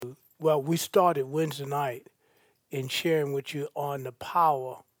Well, we started Wednesday night in sharing with you on the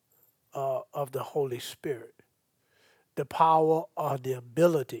power of the Holy Spirit, the power or the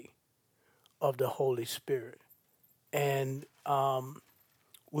ability of the Holy Spirit. And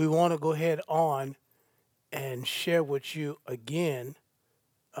we want to go ahead on and share with you again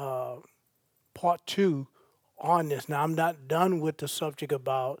part two on this. Now, I'm not done with the subject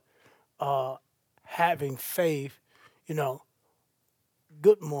about uh, having faith. You know,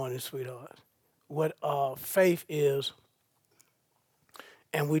 good morning, sweetheart. What faith is,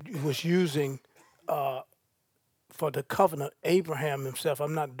 and we was using for the covenant Abraham himself.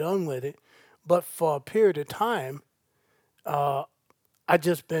 I'm not done with it, but for a period of time, I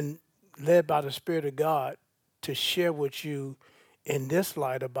just been led by the Spirit of God to share with you in this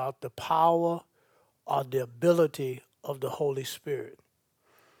light about the power or the ability of the Holy Spirit.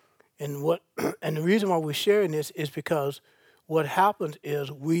 And what and the reason why we're sharing this is because what happens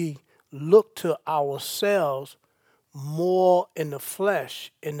is we look to ourselves more in the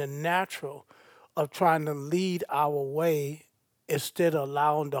flesh, in the natural, of trying to lead our way instead of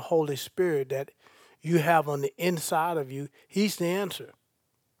allowing the Holy Spirit that you have on the inside of you. He's the answer.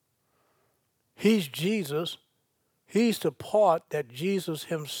 He's Jesus. He's the part that Jesus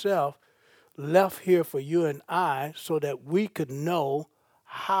himself left here for you and I so that we could know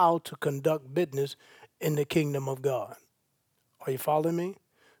how to conduct business in the kingdom of God. Are you following me?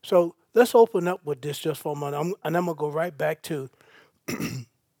 So let's open up with this just for a moment. And I'm going to go right back to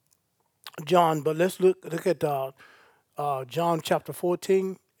John, but let's look at John chapter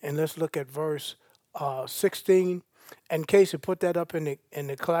 14, and let's look at verse 16. And Casey, put that up in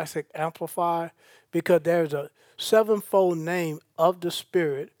the classic amplifier, because there's a sevenfold name of the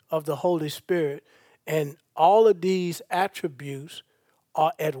Spirit, of the Holy Spirit, and all of these attributes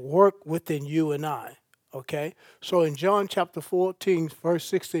are at work within you and I. Okay? So in John chapter 14, verse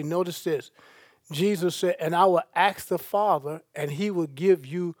 16, notice this. Jesus said, and I will ask the Father, and he will give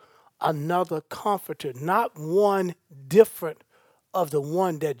you another comforter, not one different of the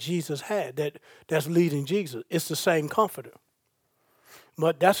one that Jesus had, that's leading Jesus. It's the same comforter.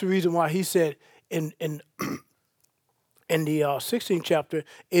 But that's the reason why he said in the 16th chapter,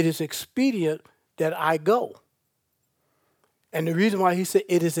 it is expedient that I go. And the reason why he said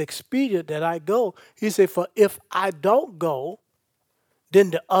it is expedient that I go, he said, for if I don't go,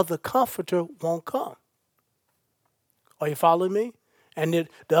 then the other comforter won't come. Are you following me? And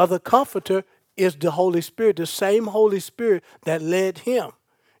the other comforter is the Holy Spirit, the same Holy Spirit that led him.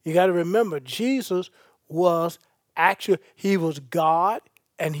 You got to remember, Jesus was he was God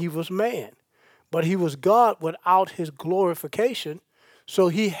and he was man. But he was God without his glorification. So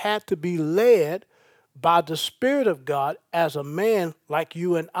he had to be led by the Spirit of God as a man like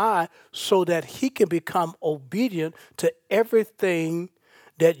you and I, so that he can become obedient to everything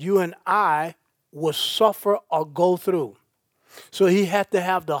that you and I will suffer or go through. So he had to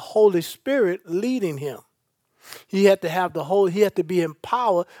have the Holy Spirit leading him. He had to be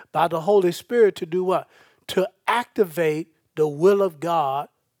empowered by the Holy Spirit to do what? To activate the will of God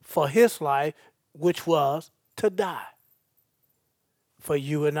for his life, which was to die for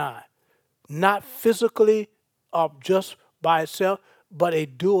you and I. Not physically or just by itself, but a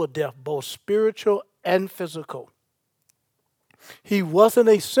dual death, both spiritual and physical. He wasn't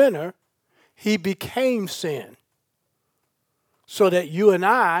a sinner. He became sin so that you and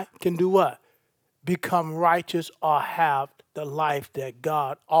I can do what? Become righteous or have the life that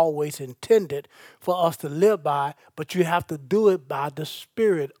God always intended for us to live by, but you have to do it by the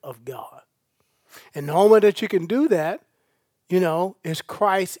Spirit of God. And the only way that you can do that, is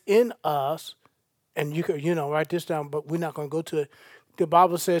Christ in us. And you can, write this down, but we're not going to go to it. The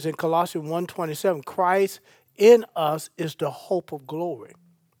Bible says in Colossians 1:27, Christ in us is the hope of glory.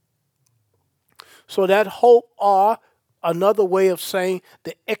 So that hope, or another way of saying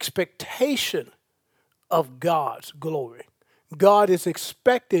the expectation of God's glory. God is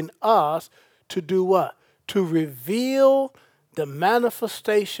expecting us to do what? To reveal the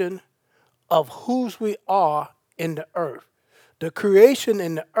manifestation of whose we are in the earth. The creation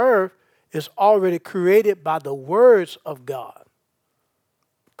in the earth is already created by the words of God.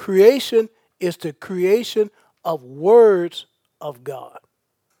 Creation is the creation of words of God.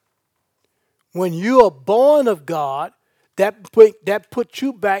 When you are born of God, that puts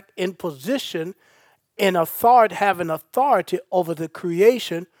you back in position in authority, having authority over the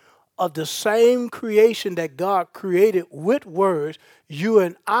creation of the same creation that God created with words. You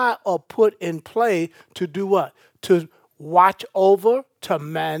and I are put in play to do what? To watch over, to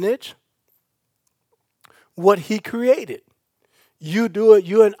manage what he created. You do it,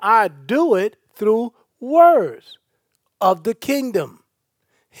 you and I do it through words of the kingdom.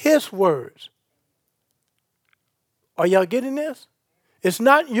 his words. Are y'all getting this? It's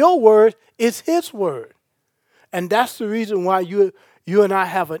not your word, it's his word. And that's the reason why you and I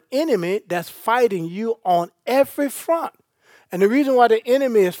have an enemy that's fighting you on every front. And the reason why the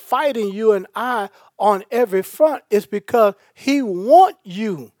enemy is fighting you and I on every front is because he wants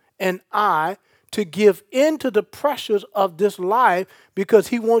you and I to give in to the pressures of this life, because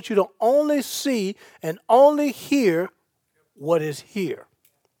he wants you to only see and only hear what is here.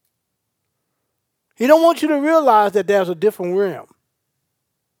 He don't want you to realize that there's a different realm.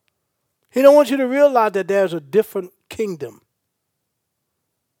 He don't want you to realize that there's a different kingdom.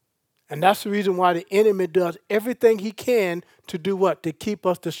 And that's the reason why the enemy does everything he can to do what? To keep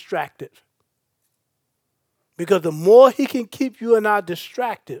us distracted. Because the more he can keep you and I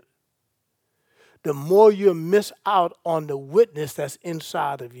distracted, the more you'll miss out on the witness that's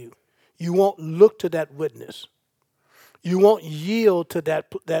inside of you. You won't look to that witness. You won't yield to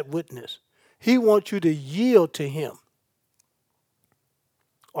that witness. He wants you to yield to him.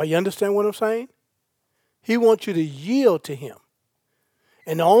 Are you understand what I'm saying? He wants you to yield to him.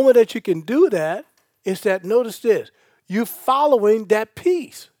 And the only way that you can do that is that, notice this, you're following that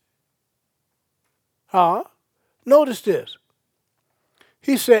peace. Notice this.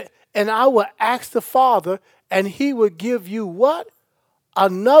 He said, and I will ask the Father, and he will give you what?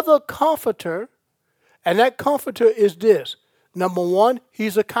 Another comforter. And that comforter is this. Number one,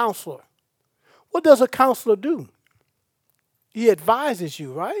 he's a counselor. What does a counselor do? He advises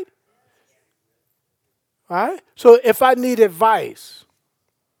you, right? Right? So if I need advice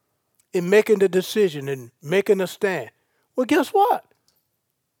in making the decision and making a stand, well, guess what?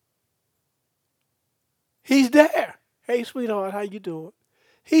 He's there. Hey, sweetheart, how you doing?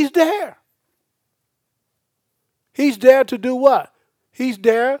 He's there. He's there to do what? He's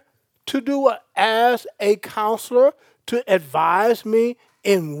there to do what? As a counselor, to advise me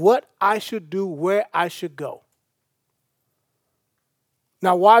in what I should do, where I should go.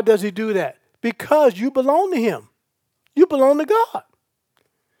 Now, why does he do that? Because you belong to him. You belong to God.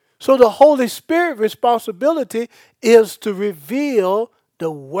 So the Holy Spirit responsibility is to reveal the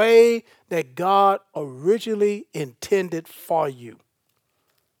way that God originally intended for you.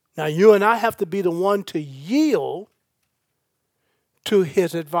 Now, you and I have to be the one to yield to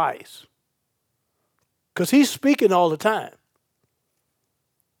his advice, because he's speaking all the time.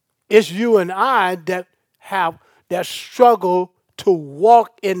 It's you and I that struggle to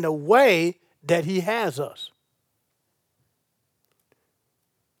walk in the way that he has us.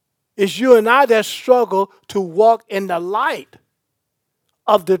 It's you and I that struggle to walk in the light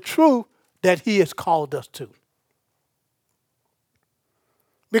of the truth that he has called us to.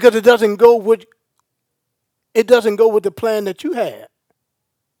 Because it doesn't go with the plan that you had.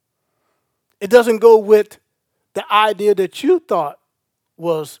 It doesn't go with the idea that you thought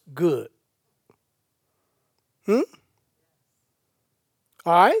was good. All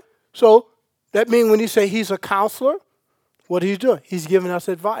right? So that means when he say he's a counselor, what he's doing? He's giving us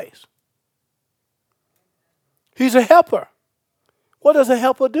advice. He's a helper. What does a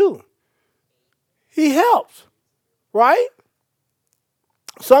helper do? He helps, right?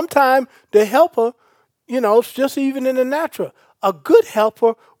 Sometimes the helper, it's just even in the natural. A good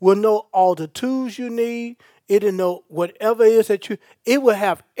helper will know all the tools you need. It'll know whatever it is it will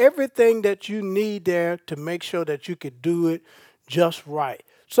have everything that you need there to make sure that you could do it just right.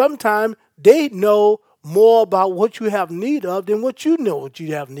 Sometimes they know more about what you have need of than what you know what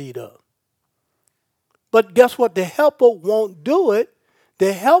you have need of. But guess what? The helper won't do it.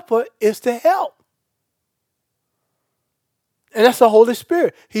 The helper is to help. And that's the Holy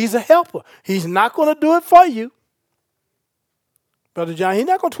Spirit. He's a helper. He's not going to do it for you. Brother John, he's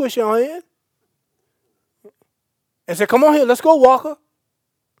not going to twist your hand and say, come on here, let's go, Walker.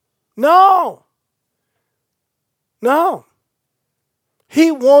 No.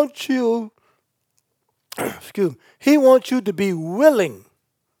 He wants you, he wants you to be willing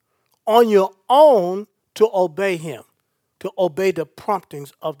on your own to obey him, to obey the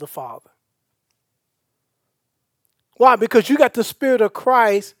promptings of the Father. Why? Because you got the Spirit of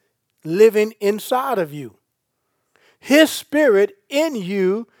Christ living inside of you. His Spirit in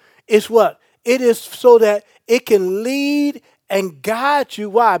you is what? It is so that it can lead and guide you.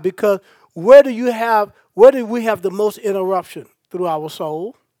 Why? Because where do we have the most interruption? Through our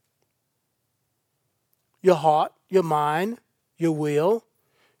soul, your heart, your mind, your will,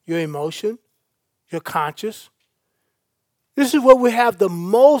 your emotion, your conscience. This is where we have the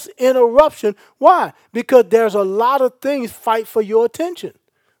most interruption. Why? Because there's a lot of things fight for your attention.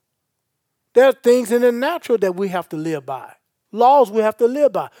 There are things in the natural that we have to live by. Laws we have to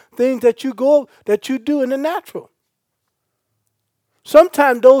live by. Things that you do in the natural.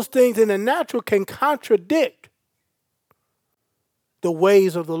 Sometimes those things in the natural can contradict the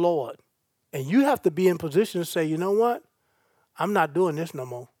ways of the Lord. And you have to be in position to say, you know what? I'm not doing this no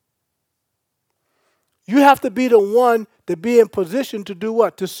more. You have to be the one to be in position to do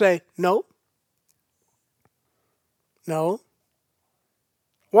what? To say, no. No.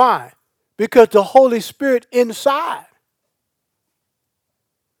 Why? Because the Holy Spirit inside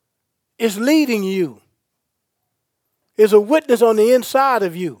is leading you. Is a witness on the inside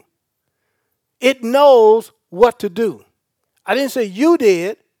of you. It knows what to do. I didn't say you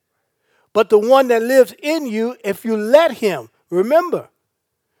did, but the one that lives in you, if you let him. Remember,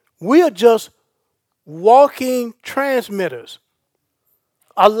 we are just walking transmitters,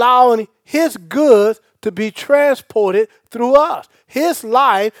 allowing his goods to be transported through us. His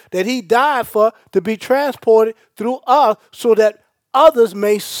life that he died for to be transported through us so that others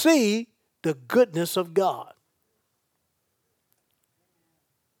may see the goodness of God.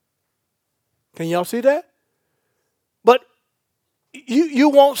 Can y'all see that? But you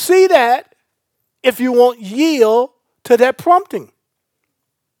won't see that if you won't yield to that prompting.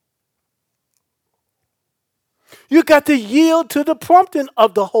 You got to yield to the prompting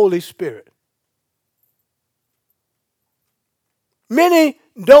of the Holy Spirit. Many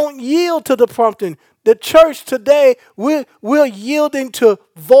don't yield to the prompting. The church today, we're yielding to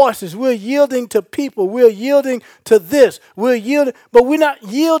voices. We're yielding to people. We're yielding to this. We're yielding, but we're not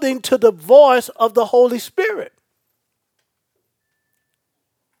yielding to the voice of the Holy Spirit.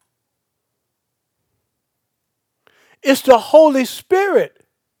 It's the Holy Spirit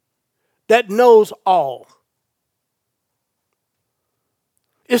that knows all.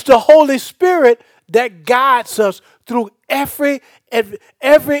 It's the Holy Spirit that guides us through every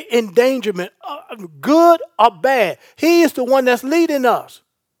endangerment, good or bad. He is the one that's leading us.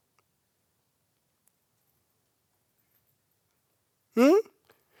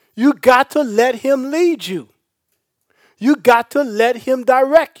 You got to let him lead you. You got to let him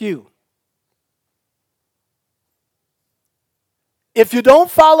direct you. If you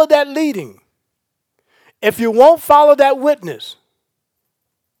don't follow that leading, if you won't follow that witness,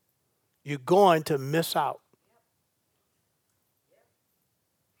 you're going to miss out.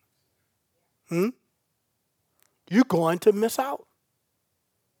 You're going to miss out.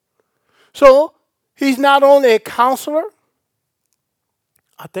 So he's not only a counselor.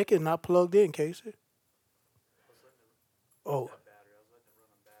 I think it's not plugged in, Casey. Oh.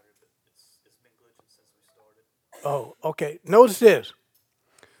 Oh, okay. Notice this.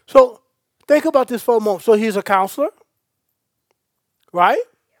 So think about this for a moment. So he's a counselor, right?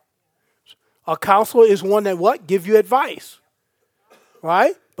 A counselor is one that what? Give you advice,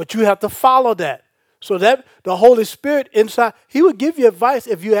 right? But you have to follow that. So that the Holy Spirit inside, he will give you advice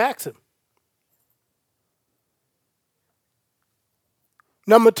if you ask him.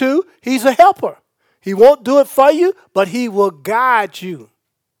 Number two, he's a helper. He won't do it for you, but he will guide you.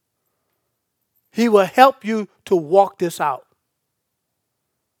 He will help you to walk this out.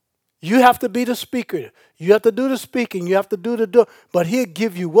 You have to be the speaker. You have to do the speaking. You have to do the doing. But he'll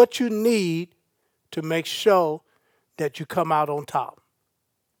give you what you need to make sure that you come out on top.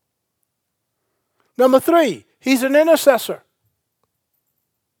 Number three, he's an intercessor.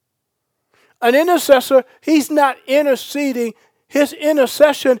 An intercessor, he's not interceding. His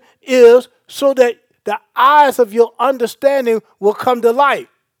intercession is so that the eyes of your understanding will come to light.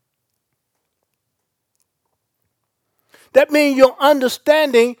 That means your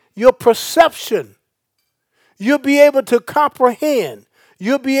understanding, your perception. You'll be able to comprehend.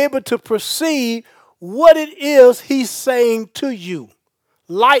 You'll be able to perceive what it is he's saying to you.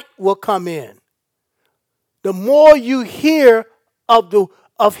 Light will come in. The more you hear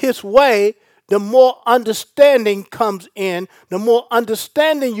of his way, the more understanding comes in. The more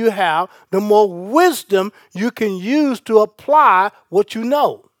understanding you have, the more wisdom you can use to apply what you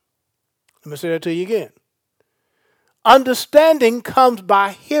know. Let me say that to you again. Understanding comes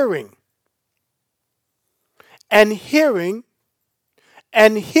by hearing. And hearing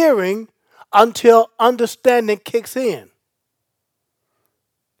until understanding kicks in.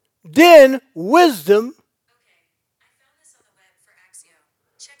 Then wisdom. Okay, I found this on the web for Axio.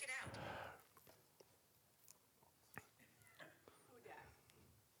 Check it out.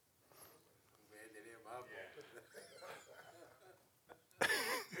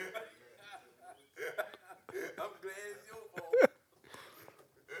 I'm glad it's your fault.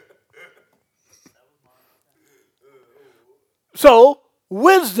 So,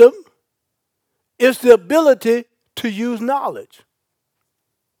 wisdom is the ability to use knowledge.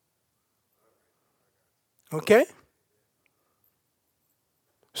 Okay?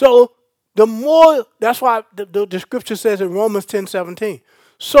 So, The more, that's why the scripture says in Romans 10:17.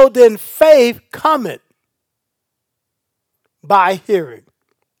 So then faith cometh by hearing.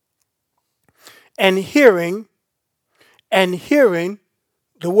 And hearing,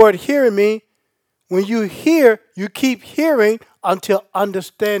 the word hearing means when you hear, you keep hearing until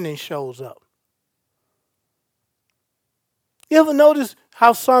understanding shows up. You ever notice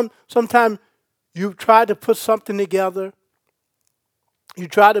how sometimes you try to put something together, you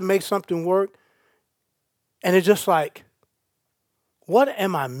try to make something work, and it's just like, what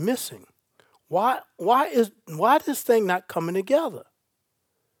am I missing? Why is this thing not coming together?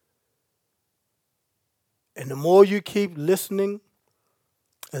 And the more you keep listening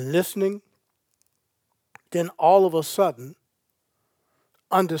and listening, then all of a sudden,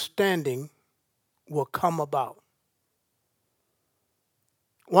 understanding will come about.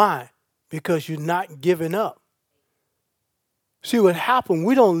 Why? Because you're not giving up. See what happened?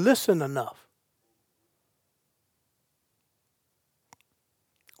 We don't listen enough.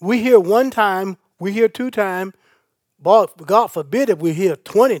 We hear one time, we hear two times, but God forbid if we hear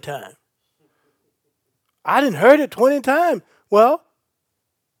 20 times. I didn't heard it 20 times. Well,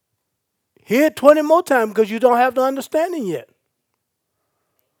 hear it 20 more times because you don't have the understanding yet.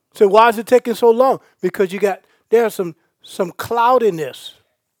 So why is it taking so long? Because there's some cloudiness.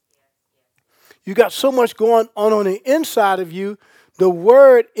 You got so much going on the inside of you. The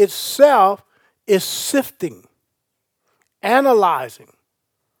word itself is sifting, analyzing,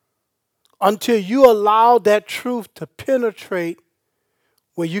 until you allow that truth to penetrate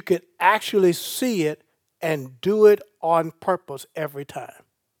where you can actually see it and do it on purpose every time.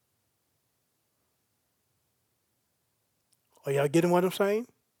 Are y'all getting what I'm saying?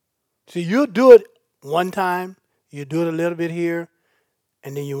 See, you'll do it one time, you do it a little bit here,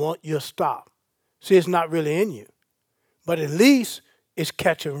 and then you'll stop. See, it's not really in you. But at least it's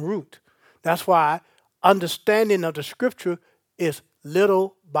catching root. That's why understanding of the scripture is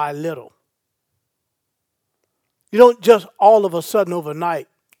little by little. You don't just all of a sudden overnight,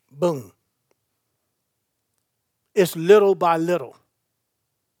 boom. It's little by little.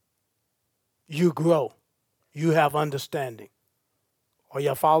 You grow. You have understanding. Are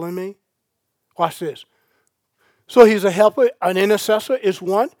y'all following me? Watch this. So he's a helper, an intercessor is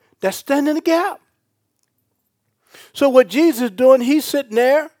one that's standing in the gap. So what Jesus is doing, he's sitting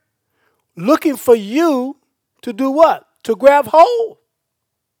there looking for you to do what? To grab hold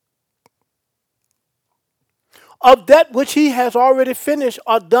of that which he has already finished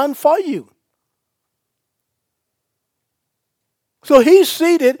or done for you. So he's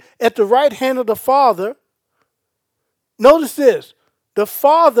seated at the right hand of the Father. Notice this. The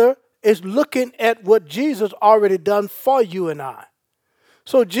Father is looking at what Jesus already done for you and I.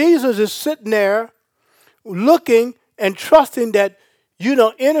 So Jesus is sitting there looking and trusting that,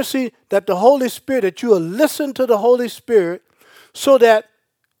 intercede, that the Holy Spirit, that you will listen to the Holy Spirit so that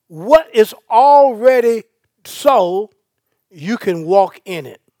what is already so, you can walk in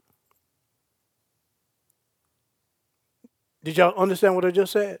it. Did y'all understand what I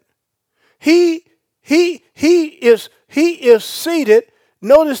just said? He is seated,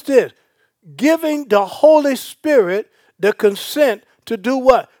 notice this, giving the Holy Spirit the consent to do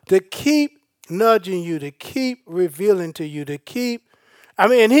what? To keep nudging you, to keep revealing to you,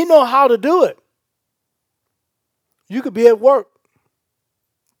 and he know how to do it. You could be at work.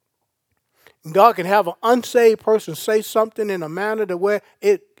 God can have an unsaved person say something in a manner to where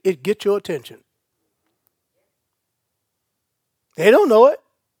it gets your attention. They don't know it,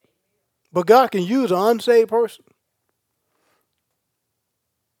 but God can use an unsaved person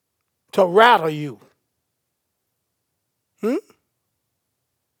to rattle you.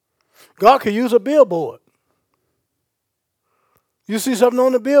 God can use a billboard. You see something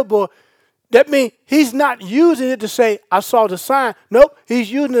on the billboard, that means he's not using it to say, I saw the sign. Nope, he's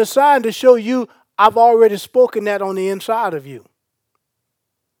using the sign to show you, I've already spoken that on the inside of you.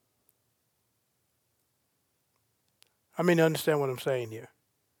 I mean, understand what I'm saying here.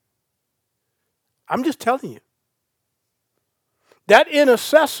 I'm just telling you. That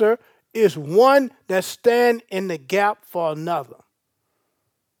intercessor is one that stands in the gap for another.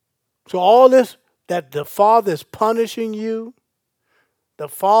 So all this, that the Father is punishing you, the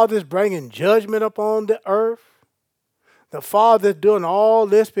Father is bringing judgment upon the earth, the Father is doing all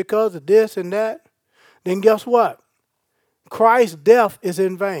this because of this and that, then guess what? Christ's death is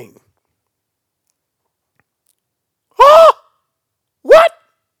in vain. Oh! What?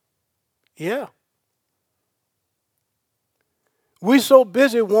 Yeah. We so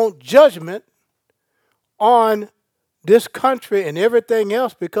busy want judgment on this country and everything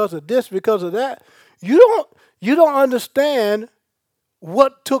else because of this, because of that. You don't understand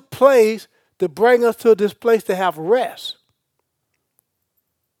what took place to bring us to this place to have rest.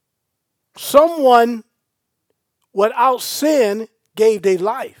 Someone without sin gave their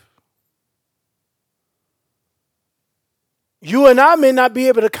life. You and I may not be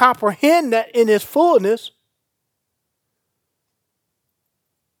able to comprehend that in its fullness,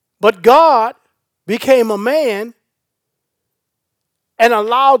 but God became a man and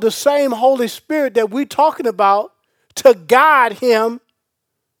allowed the same Holy Spirit that we're talking about to guide him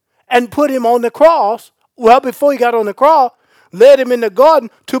and put him on the cross. Well, before he got on the cross, led him in the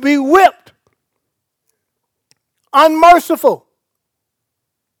garden to be whipped, unmerciful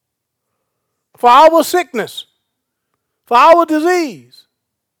for our sickness, for our disease.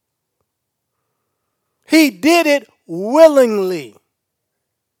 He did it willingly.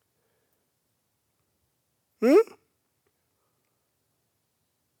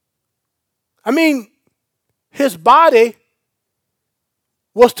 I mean, his body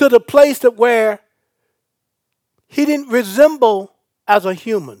was to the place that where he didn't resemble as a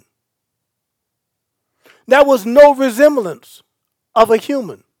human. There was no resemblance of a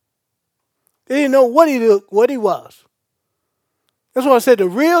human. They didn't know what he was. That's why I said the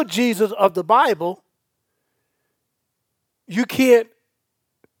real Jesus of the Bible,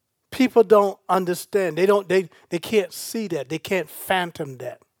 people don't understand. They can't see that. They can't fathom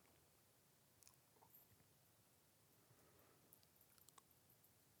that.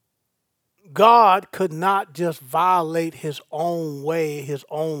 God could not just violate his own way, his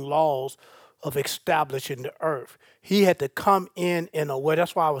own laws of establishing the earth. He had to come in a way.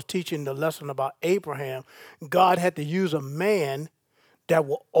 That's why I was teaching the lesson about Abraham. God had to use a man that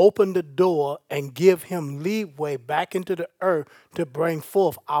will open the door and give him leeway back into the earth to bring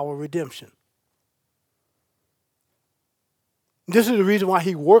forth our redemption. This is the reason why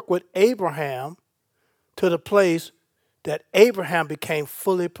he worked with Abraham to the place that Abraham became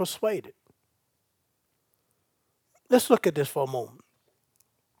fully persuaded. Let's look at this for a moment.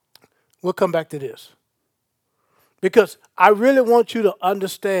 We'll come back to this. Because I really want you to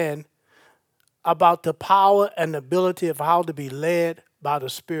understand about the power and ability of how to be led by the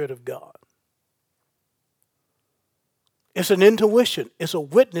Spirit of God. It's an intuition. It's a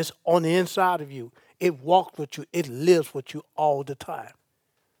witness on the inside of you. It walks with you. It lives with you all the time.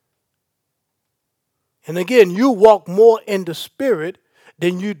 And again, you walk more in the Spirit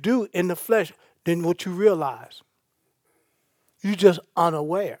than you do in the flesh, than what you realize. You're just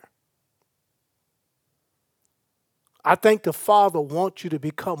unaware. I think the Father wants you to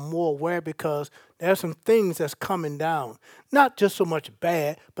become more aware because there's some things that's coming down. Not just so much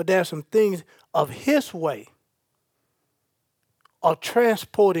bad, but there's some things of his way of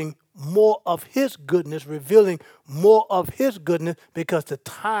transporting more of his goodness, revealing more of his goodness because the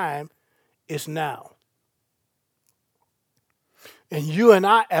time is now. And you and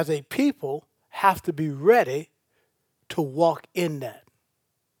I as a people have to be ready to walk in that,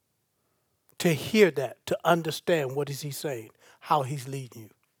 to hear that, to understand what is he saying, how he's leading you.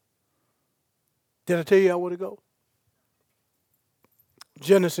 Did I tell you I want to go?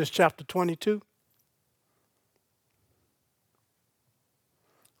 Genesis chapter 22.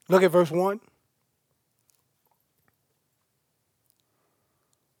 Look at verse 1.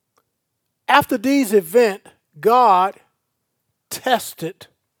 After these events, God tested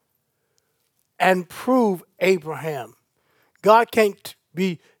and proved Abraham. God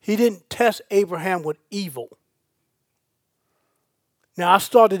he didn't test Abraham with evil. Now, I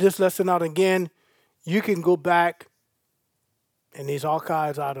started this lesson out again. You can go back in these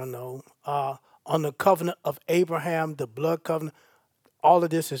archives, I don't know, on the covenant of Abraham, the blood covenant. All of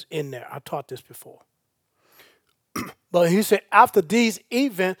this is in there. I taught this before. But he said after these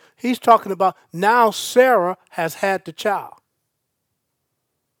events, he's talking about now Sarah has had the child.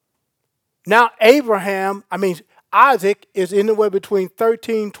 Now Isaac is anywhere between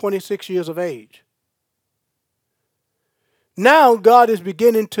 13, 26 years of age. Now God is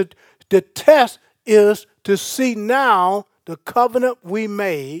beginning the test is to see now the covenant we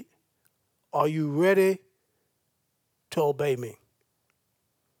made. Are you ready to obey me?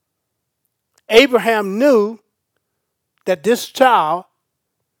 Abraham knew that this child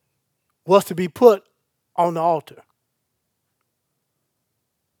was to be put on the altar.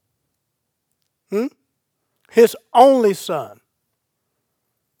 His only son.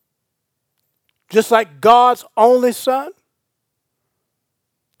 Just like God's only son.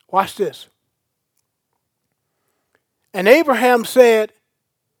 Watch this. And Abraham said,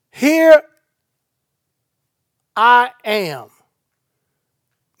 "Here I am."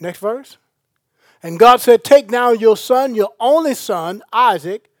 Next verse. And God said, "Take now your son, your only son,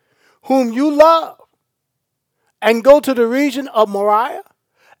 Isaac, whom you love, and go to the region of Moriah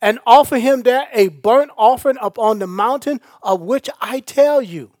and offer him there a burnt offering upon the mountain of which I tell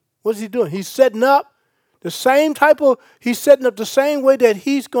you. What is he doing? He's setting up the same way that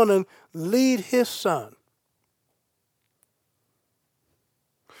he's going to lead his son.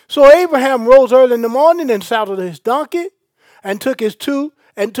 So Abraham rose early in the morning and saddled his donkey and took two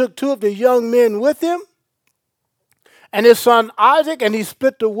of the young men with him and his son Isaac, and he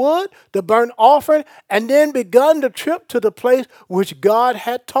split the wood, the burnt offering, and then begun the trip to the place which God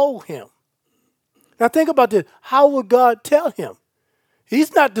had told him. Now think about this. How would God tell him?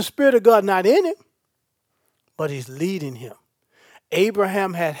 He's not the Spirit of God not in him, but he's leading him.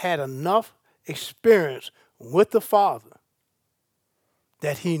 Abraham had had enough experience with the Father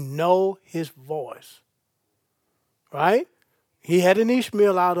that he know his voice. Right? He had an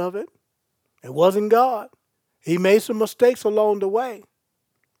Ishmael out of it. It wasn't God. He made some mistakes along the way.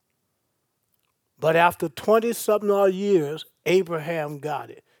 But after 20-something odd years, Abraham got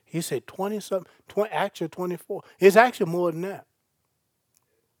it. He said 20-something, actually 24. It's actually more than that.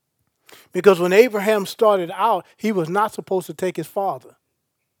 Because when Abraham started out, he was not supposed to take his father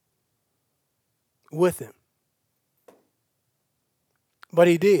with him. But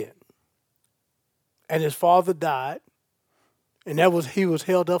he did. And his father died. And he was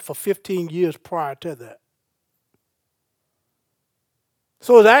held up for 15 years prior to that.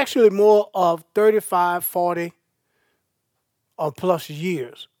 So it's actually more of 35, 40 or plus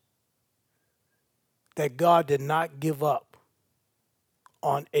years that God did not give up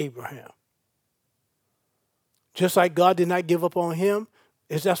on Abraham. Just like God did not give up on him,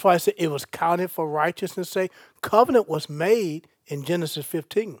 that's why I said it was counted for righteousness' sake. Covenant was made in Genesis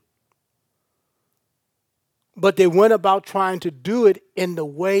 15. But they went about trying to do it in the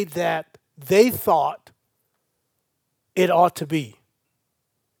way that they thought it ought to be.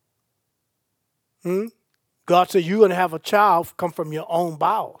 God said, you're going to have a child come from your own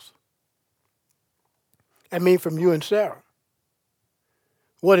bowels. I mean, from you and Sarah.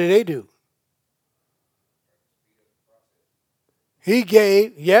 What did they do? He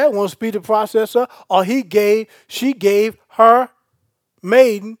gave, want to speed the process up, or she gave her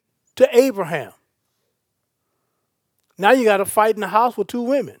maiden to Abraham. Now you got to fight in the house with two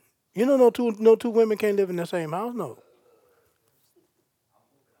women. You don't know no two women can't live in the same house, no.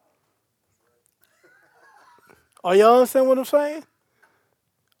 Are y'all understand what I'm saying?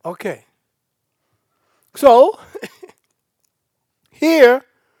 Okay. So, here,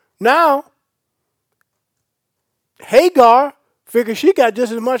 now, Hagar figures she got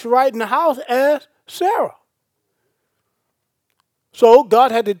just as much right in the house as Sarah. So,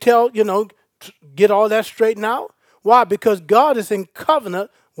 God had to get all that straightened out. Why? Because God is in covenant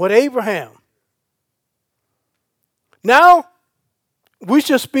with Abraham. Now, we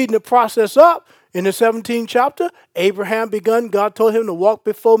should speed the process up. In the 17th chapter, Abraham begun, God told him to walk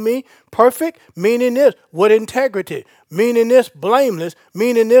before me perfect, meaning this, with integrity, meaning this, blameless,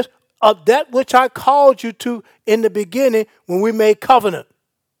 meaning this, of that which I called you to in the beginning when we made covenant.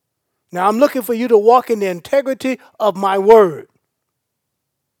 Now I'm looking for you to walk in the integrity of my word.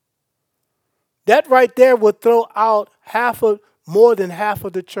 That right there would throw out more than half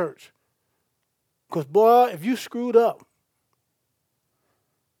of the church. Because boy, if you screwed up,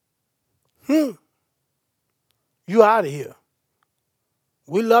 you out of here.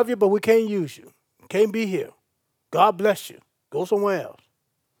 We love you, but we can't use you. Can't be here. God bless you. Go somewhere else.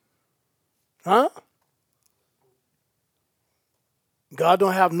 Huh? God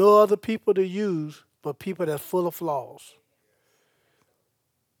don't have no other people to use but people that's full of flaws.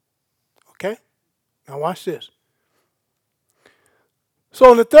 Okay? Now watch this.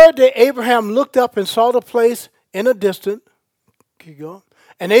 So on the third day, Abraham looked up and saw the place in a distance. Keep going.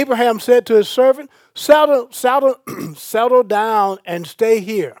 And Abraham said to his servant, settle down and stay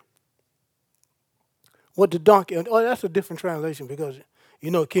here. With the donkey. Oh, that's a different translation because,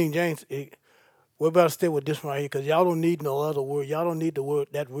 King James, we're about to stay with this one right here because y'all don't need no other word. Y'all don't need the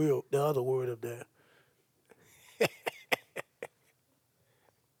other word up there.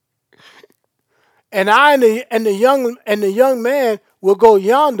 And the young man will go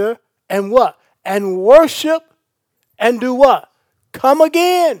yonder and what? And worship and do what? Come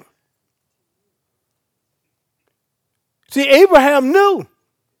again. See, Abraham knew.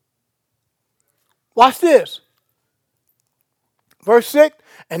 Watch this. Verse 6,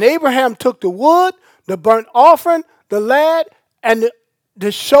 and Abraham took the wood, the burnt offering, the lad, and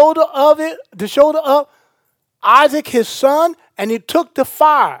the shoulder of Isaac his son, and he took the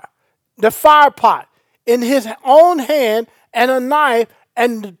fire pot in his own hand and a knife,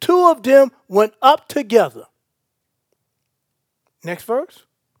 and the two of them went up together. Next verse.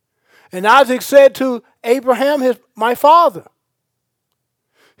 And Isaac said to Abraham, my father,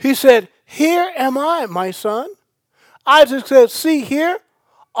 he said, here am I, my son. Isaac said, see, here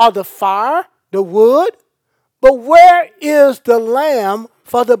are the fire, the wood, but where is the lamb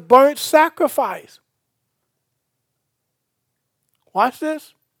for the burnt sacrifice? Watch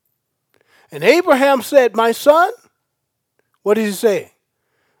this. And Abraham said, my son, what did he say?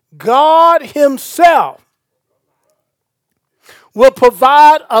 God himself will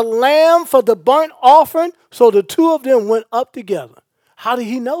provide a lamb for the burnt offering. So the two of them went up together. How did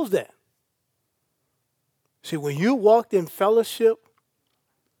he know that? See, when you walked in fellowship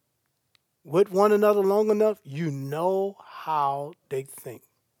with one another long enough, you know how they think.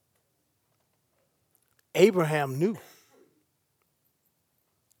 Abraham knew.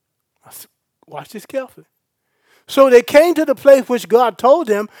 Watch this carefully. So they came to the place which God told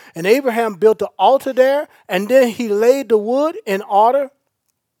them, and Abraham built the altar there, and then he laid the wood in order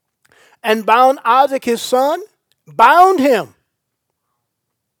and bound Isaac his son, bound him,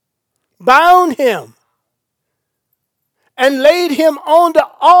 and laid him on the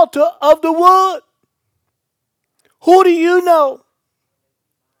altar of the wood. Who do you know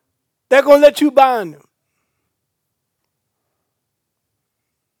they're going to let you bind him?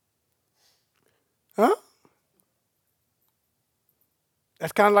 Huh?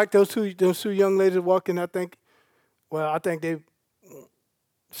 That's kind of like those two young ladies walking, I think they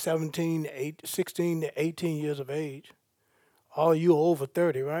 16 to 18 years of age. All you are over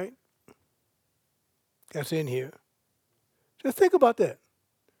 30, right? That's in here. Just think about that.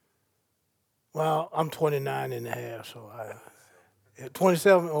 Well, I'm 29 and a half, so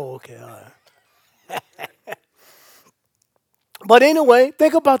 27. Oh, okay, all right. But anyway,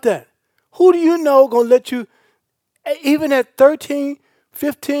 think about that. Who do you know going to let you, even at 13,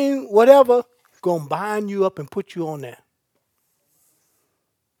 15, whatever, going to bind you up and put you on there?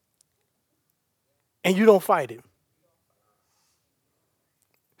 And you don't fight him.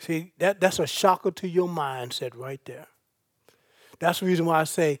 See, that's a shocker to your mindset right there. That's the reason why I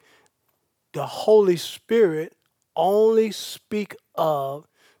say the Holy Spirit only speak of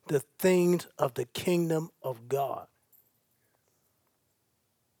the things of the kingdom of God.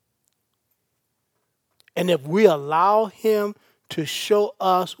 And if we allow him to show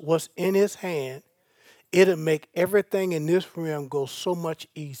us what's in his hand, it'll make everything in this realm go so much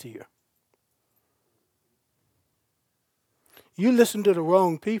easier. You listen to the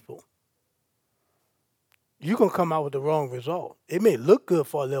wrong people, you're going to come out with the wrong result. It may look good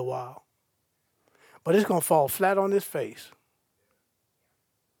for a little while, but it's going to fall flat on its face.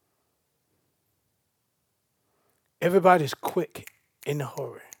 Everybody's quick in a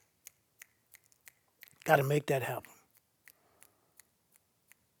hurry. Got to make that happen.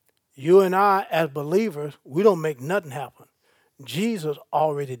 You and I, as believers, we don't make nothing happen. Jesus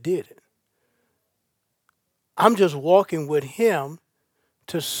already did it. I'm just walking with him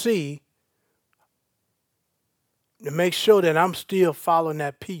to see, to make sure that I'm still following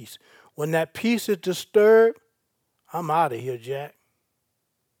that peace. When that peace is disturbed, I'm out of here, Jack.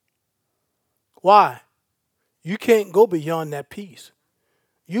 Why? You can't go beyond that peace.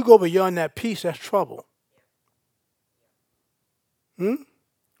 You go beyond that peace, that's trouble. And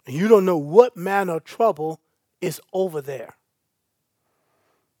you don't know what manner of trouble is over there.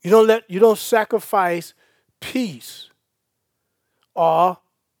 You don't sacrifice peace or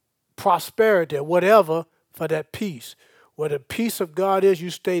prosperity or whatever for that peace. Where the peace of God is,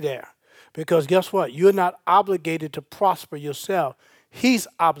 you stay there. Because guess what? You're not obligated to prosper yourself. He's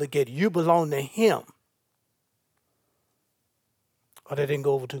obligated. You belong to him. Oh, that didn't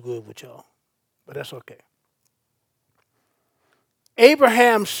go over too good with y'all. But that's okay.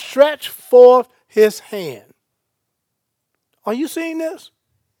 Abraham stretched forth his hand. Are you seeing this?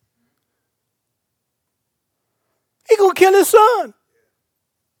 He's going to kill his son.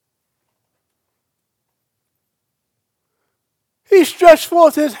 He stretched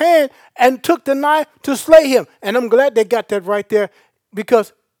forth his hand and took the knife to slay him. And I'm glad they got that right there,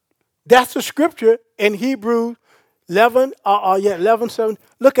 because that's the scripture in Hebrews 11:7.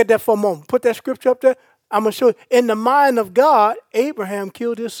 Look at that for a moment. Put that scripture up there. I'm going to show you. In the mind of God, Abraham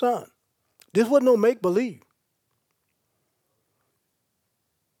killed his son. This wasn't no make-believe.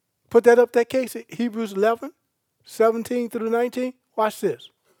 Put that up there, Casey. Hebrews 11:17-19. Watch this.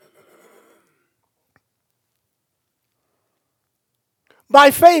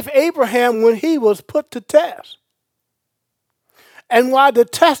 By faith, Abraham, when he was put to test, and while the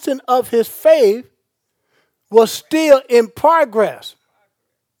testing of his faith was still in progress,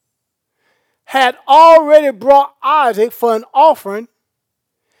 had already brought Isaac for an offering,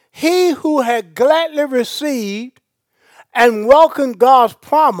 he who had gladly received and welcomed God's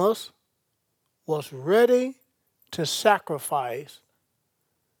promise was ready to sacrifice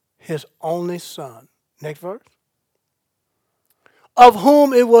his only son. Next verse. Of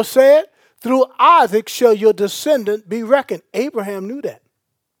whom it was said, through Isaac shall your descendant be reckoned. Abraham knew that.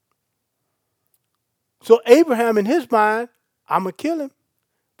 So Abraham, in his mind, I'm going to kill him.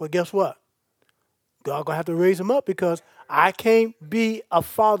 But guess what? God going to have to raise him up because I can't be a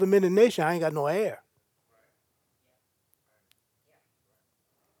father of many nations. I ain't got no heir.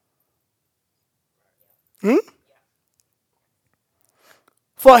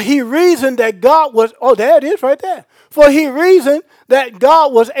 For he reasoned that God was, oh, there it is right there. For he reasoned that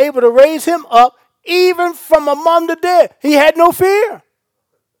God was able to raise him up even from among the dead. He had no fear.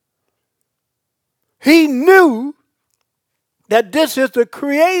 He knew that this is the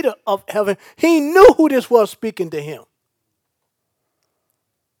creator of heaven. He knew who this was speaking to him.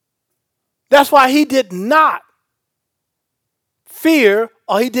 That's why he did not fear,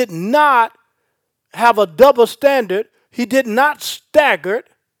 or he did not have a double standard. He did not stagger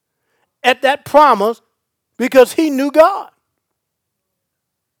at that promise because he knew God.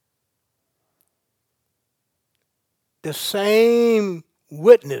 The same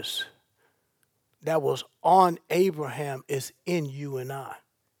witness that was on Abraham is in you and I.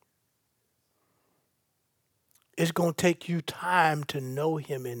 It's going to take you time to know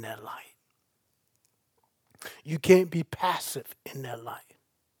him in that light. You can't be passive in that light.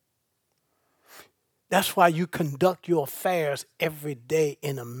 That's why you conduct your affairs every day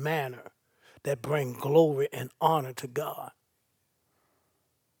in a manner that bring glory and honor to God.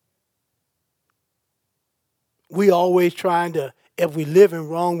 We always trying to, if we living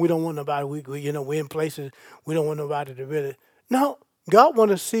wrong, we don't want nobody, we're in places, we don't want nobody to really. No, God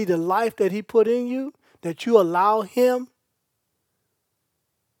want to see the life that he put in you, that you allow him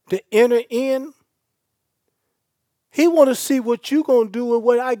to enter in. He want to see what you going to do with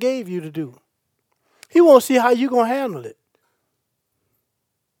what I gave you to do. He want to see how you going to handle it.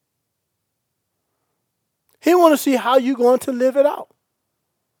 He want to see how you going to live it out.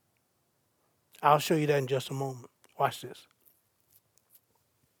 I'll show you that in just a moment. Watch this.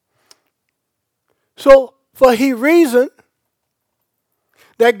 So, for he reasoned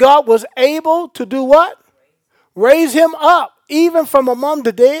that God was able to do what? Raise him up, even from among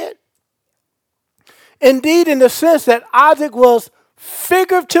the dead. Indeed, in the sense that Isaac was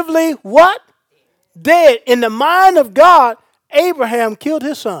figuratively what? Dead. In the mind of God, Abraham killed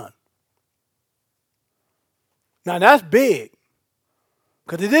his son. Now that's big.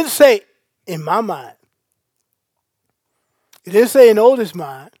 Because it didn't say, in my mind. It didn't say in the oldest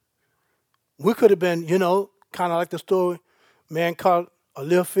mind. We could have been, kind of like the story, man caught a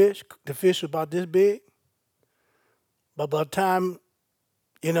little fish. The fish was about this big. But by the time,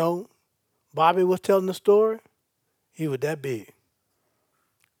 Bobby was telling the story, he was that big.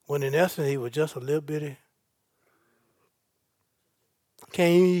 When in essence, he was just a little bitty.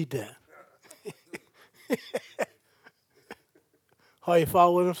 Can't even eat that. How you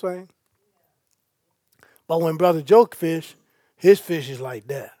follow what I'm saying? But when Brother Joe fish, his fish is like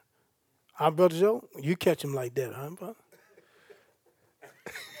that. Huh, Brother Joe? You catch him like that, huh, brother?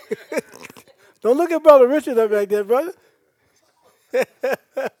 Don't look at Brother Richard up like that, brother.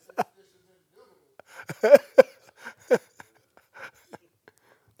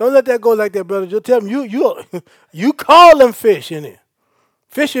 Don't let that go like that, brother. Just tell him you call them fish in it.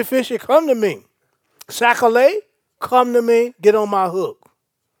 Fishy, fishy, come to me. Sac-a-lay, come to me. Get on my hook.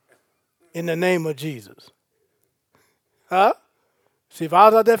 In the name of Jesus. Huh? See, if I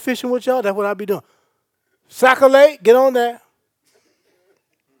was out there fishing with y'all, that's what I'd be doing. Sac-a-lay, get on there.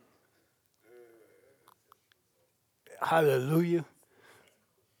 Hallelujah.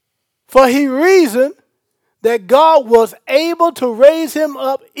 For he reasoned that God was able to raise him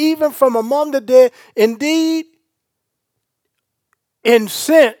up even from among the dead. Indeed, in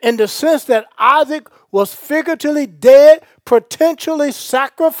the sense that Isaac was figuratively dead, potentially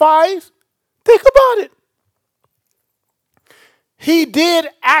sacrificed. Think about it. He did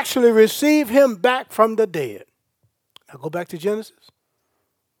actually receive him back from the dead. Now go back to Genesis.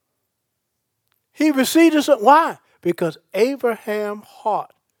 He received us. Why? Because Abraham's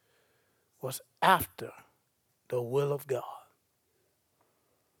heart was after the will of God.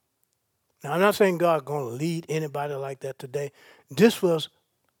 Now, I'm not saying God's going to lead anybody like that today. This was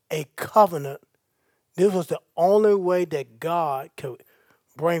a covenant. This was the only way that God could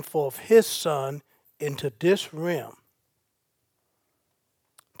bring forth his son into this realm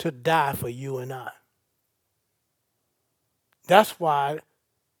to die for you and I. That's why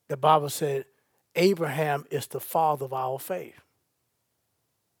the Bible said Abraham is the father of our faith.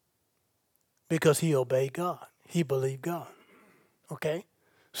 Because he obeyed God. He believed God. Okay?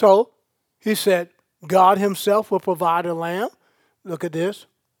 So, He said, God himself will provide a lamb. Look at this.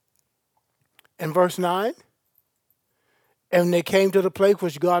 In verse 9. And they came to the place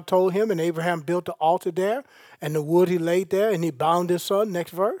which God told him, and Abraham built the altar there, and the wood he laid there, and he bound his son.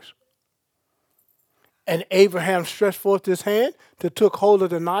 Next verse. And Abraham stretched forth his hand to took hold of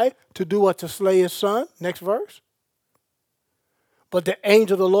the knife to do what? To slay his son. Next verse. But the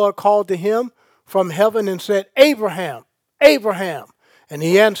angel of the Lord called to him from heaven and said, Abraham, Abraham. And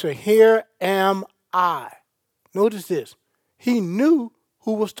he answered, Here am I. Notice this. He knew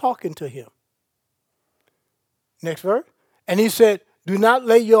who was talking to him. Next verse. And he said, Do not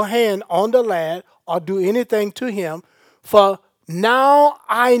lay your hand on the lad or do anything to him, for now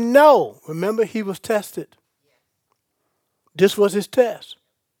I know. Remember, he was tested. This was his test.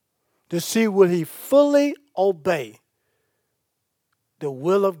 To see will he fully obey the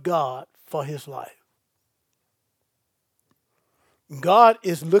will of God for his life. God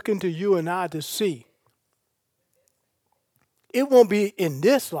is looking to you and I to see. It won't be in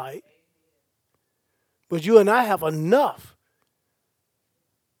this light, but you and I have enough.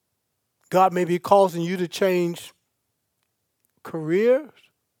 God may be causing you to change careers,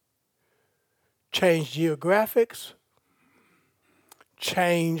 change geographics,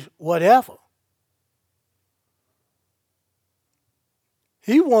 change whatever.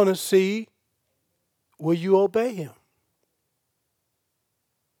 He want to see, will you obey him?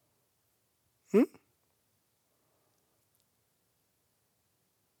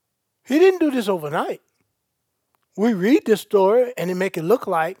 He didn't do this overnight. We read this story and it make it look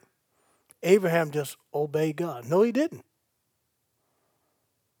like Abraham just obeyed God. No, he didn't.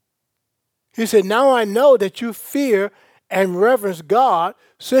 He said, Now I know that you fear and reverence God,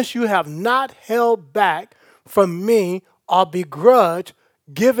 since you have not held back from me or begrudged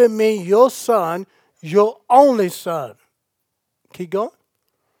giving me your son, your only son. Keep going.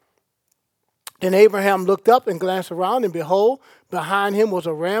 Then Abraham looked up and glanced around, and behold, behind him was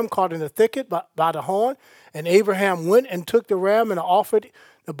a ram caught in the thicket by the horn. And Abraham went and took the ram and offered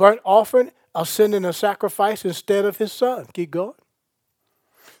the burnt offering of sending a sacrifice instead of his son. Keep going.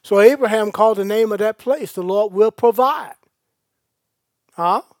 So Abraham called the name of that place, the Lord will provide.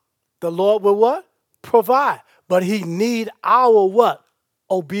 The Lord will what? Provide. But he need our what?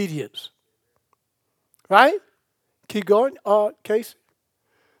 Obedience. Right? Keep going, Casey.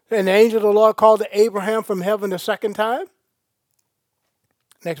 And the angel of the Lord called to Abraham from heaven the second time.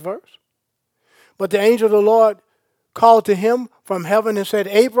 Next verse. But the angel of the Lord called to him from heaven and said,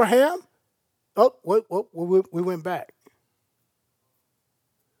 Abraham. Oh, we went back.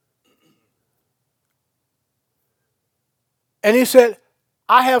 And he said,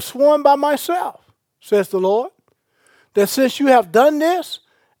 I have sworn by myself, says the Lord, that since you have done this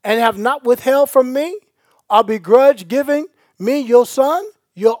and have not withheld from me or begrudged giving me your son,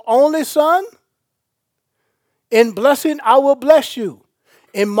 your only son, in blessing I will bless you.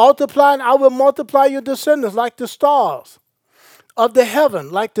 In multiplying I will multiply your descendants like the stars of the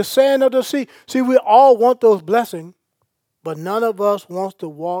heaven, like the sand of the sea. See, we all want those blessings, but none of us wants to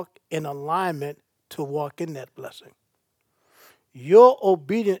walk in alignment to walk in that blessing. Your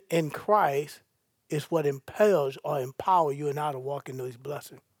obedience in Christ is what impels or empowers you and I to walk in those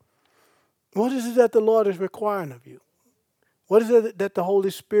blessings. What is it that the Lord is requiring of you? What is it that the Holy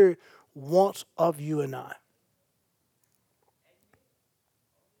Spirit wants of you and I?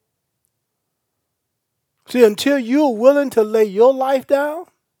 See, until you're willing to lay your life down,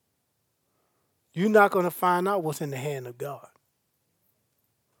 you're not going to find out what's in the hand of God.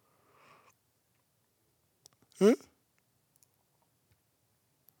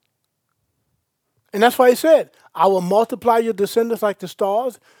 And that's why he said, I will multiply your descendants like the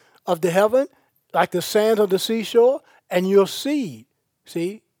stars of the heaven, like the sands of the seashore, and your seed,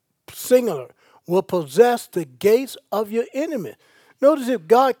 see, singular, will possess the gates of your enemy. Notice if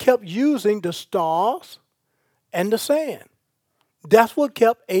God kept using the stars and the sand. That's what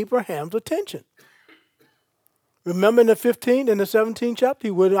kept Abraham's attention. Remember in the 15th and the 17th chapter,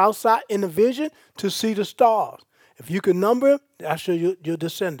 he went outside in the vision to see the stars. If you can number them, that's your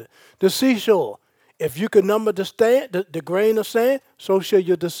descendant. The seashore, if you can number the grain of sand, so shall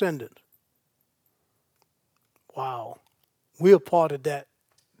your descendant. Wow. We are part of that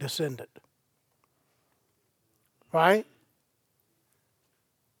descendant. Right?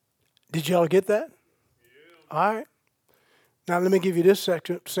 Did y'all get that? Yeah. All right. Now let me give you this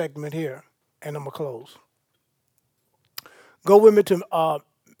segment here, and I'm going to close. Go with me to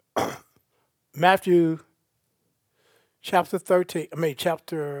Matthew chapter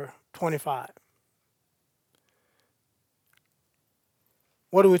 25.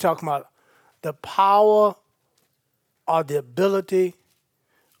 What are we talking about? The power or the ability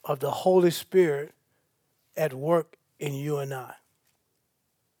of the Holy Spirit at work in you and I.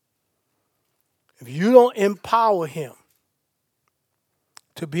 If you don't empower him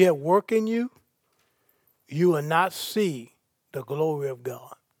to be at work in you, you will not see the glory of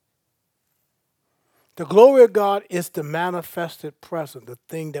God. The glory of God is the manifested presence, the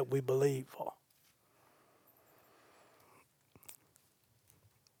thing that we believe for.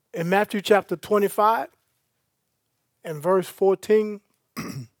 In Matthew chapter 25 and verse 14,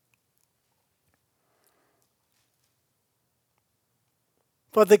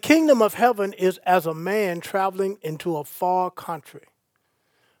 for the kingdom of heaven is as a man traveling into a far country.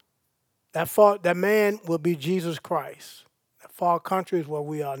 That man will be Jesus Christ. That far country is where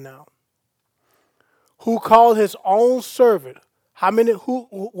we are now. Who called his own servant.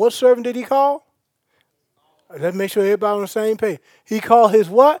 What servant did he call? Let's make sure everybody on the same page. He called his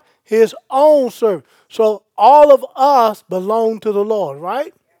what? His own servant. So all of us belong to the Lord,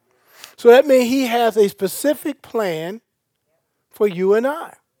 right? So that means he has a specific plan for you and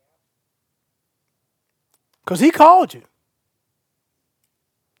I. Because he called you.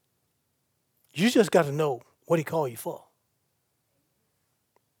 You just got to know what he called you for.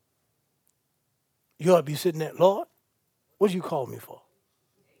 You ought to be sitting there, Lord, what did you call me for?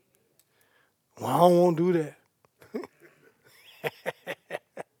 Well, I don't want to do that.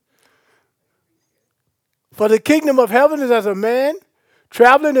 For the kingdom of heaven is as a man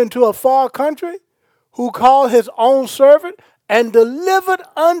traveling into a far country who called his own servant and delivered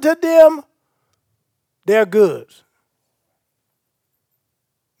unto them their goods.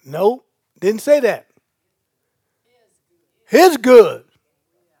 No, didn't say that. His goods.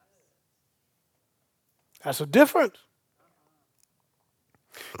 That's a difference.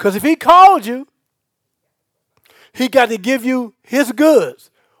 Because if he called you, he got to give you his goods.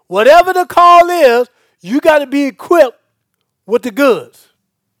 Whatever the call is, you got to be equipped with the goods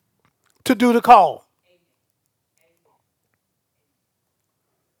to do the call.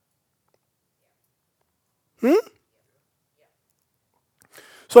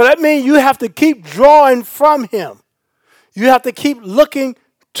 So that means you have to keep drawing from him. You have to keep looking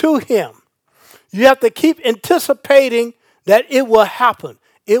to him. You have to keep anticipating that it will happen.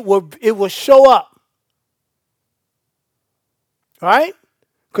 It will show up. Right?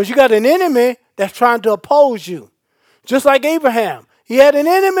 Because you got an enemy that's trying to oppose you. Just like Abraham. He had an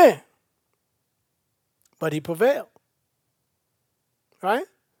enemy. But he prevailed. Right?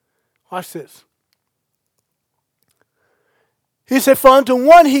 Watch this. He said, for unto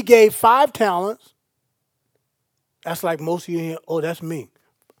one he gave 5 talents. That's like most of you here, oh, that's me.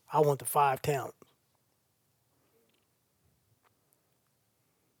 I want the 5 talents.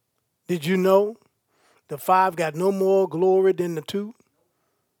 Did you know the 5 got no more glory than the 2?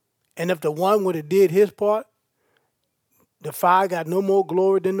 And if the 1 would have did his part, the 5 got no more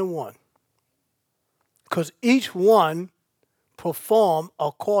glory than the 1. Because each one performed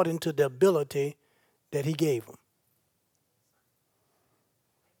according to the ability that he gave them.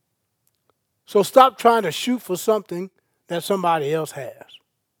 So stop trying to shoot for something that somebody else has.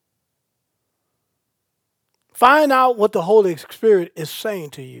 Find out what the Holy Spirit is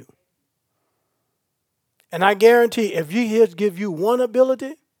saying to you. And I guarantee if he give you one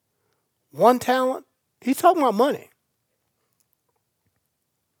ability, one talent, he's talking about money.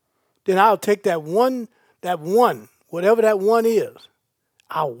 Then I'll take that one, whatever that one is,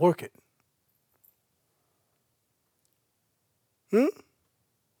 I'll work it.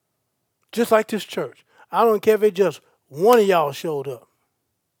 Just like this church. I don't care if it just one of y'all showed up.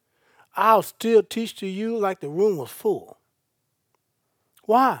 I'll still teach to you like the room was full.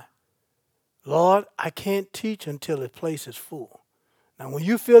 Why? Lord, I can't teach until the place is full. Now, when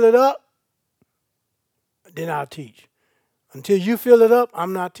you fill it up, then I'll teach. Until you fill it up,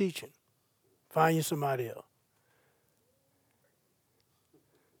 I'm not teaching. Find you somebody else.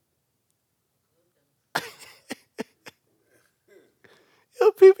 You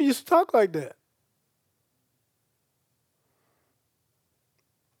know, people used to talk like that.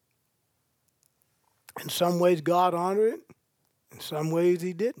 In some ways, God honored it. In some ways,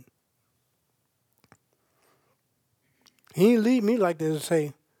 he didn't. He didn't leave me like this and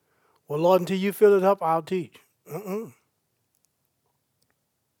say, well, Lord, until you fill it up, I'll teach.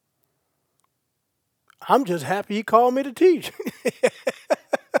 I'm just happy he called me to teach.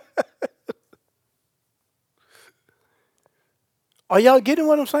 Are y'all getting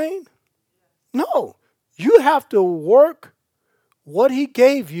what I'm saying? No. You have to work what he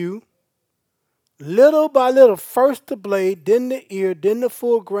gave you little by little. First the blade, then the ear, then the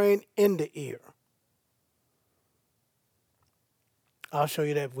full grain in the ear. I'll show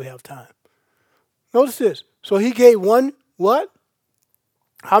you that if we have time. Notice this. So he gave one what?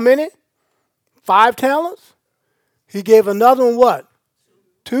 How many? 5 talents. He gave another one what?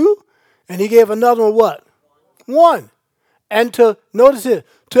 2. And he gave another one what? 1. And to, notice it,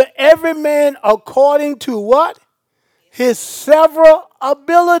 to every man according to what? His several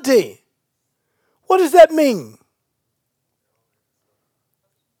ability. What does that mean?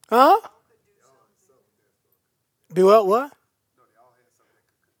 Huh? Be what?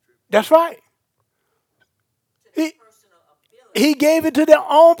 That's right. He gave it to their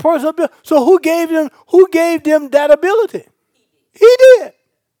own personal ability. So who gave them that ability? He did.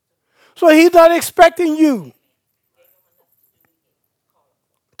 So he's not expecting you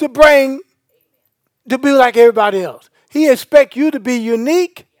to be like everybody else. He expects you to be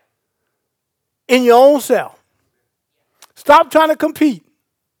unique in your own self. Stop trying to compete.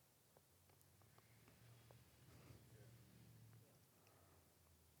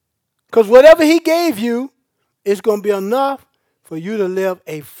 Because whatever he gave you is going to be enough for you to live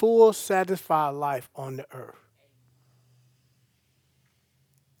a full, satisfied life on the earth.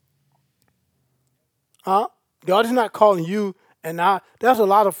 Huh? God is not calling you and I. There's a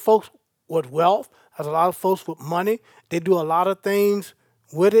lot of folks with wealth. There's a lot of folks with money. They do a lot of things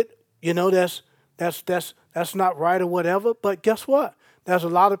with it. You know, that's not right or whatever. But guess what? There's a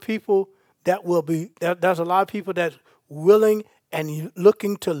lot of people that will be. There's a lot of people that's willing and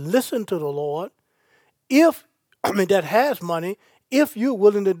looking to listen to the Lord. If that has money, if you're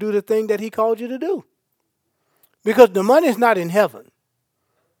willing to do the thing that He called you to do, because the money is not in heaven.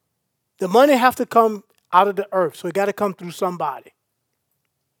 The money have to come out of the earth, so it got to come through somebody.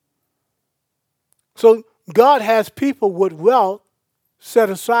 So God has people with wealth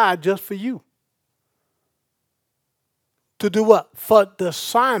set aside just for you. To do what? For the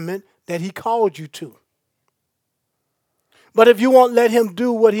assignment that He called you to. But if you won't let Him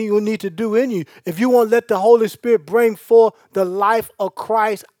do what He will need to do in you, if you won't let the Holy Spirit bring forth the life of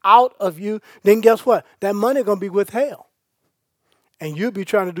Christ out of you, then guess what? That money going to be withheld. And you'll be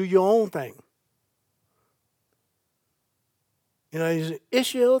trying to do your own thing. You know, you say,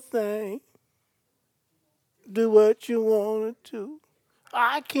 it's your thing. Do what you want to do.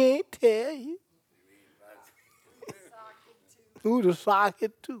 I can't tell you. Who to sock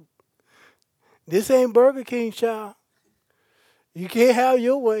it to. This ain't Burger King, child. You can't have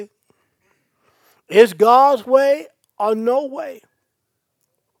your way. It's God's way or no way.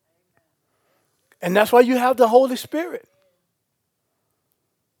 And that's why you have the Holy Spirit.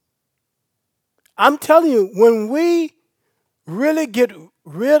 I'm telling you, when we really get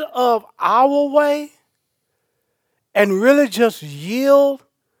rid of our way and really just yield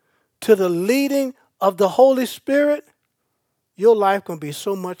to the leading of the Holy Spirit, your life going to be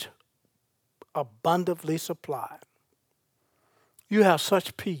so much abundantly supplied. You have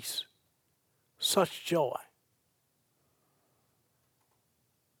such peace, such joy.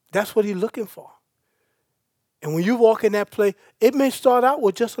 That's what He's looking for. And when you walk in that place, it may start out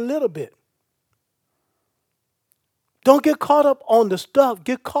with just a little bit. Don't get caught up on the stuff.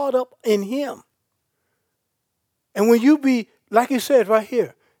 Get caught up in Him. And when you be, like He said right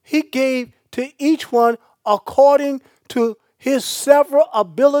here, He gave to each one according to his several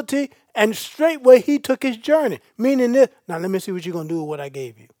ability, and straightway He took His journey. Meaning this, now let me see what you're going to do with what I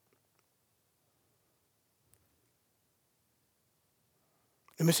gave you.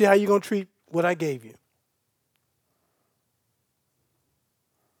 Let me see how you're going to treat what I gave you.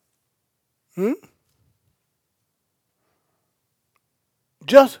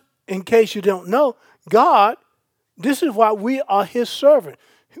 Just in case you don't know, God, this is why we are His servant.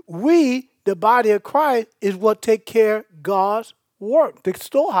 We, the body of Christ, is what take care of God's work, the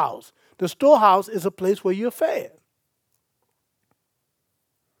storehouse. The storehouse is a place where you're fed.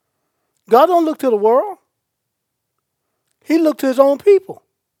 God don't look to the world. He looked to His own people.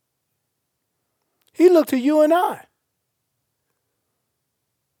 He looked to you and I.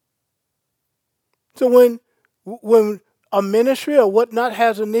 So when a ministry or whatnot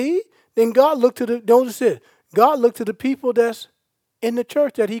has a need, then God looked to the, notice this, God looked to the people that's in the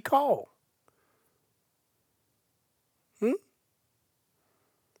church that He called.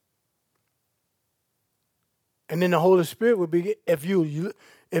 And then the Holy Spirit will be, if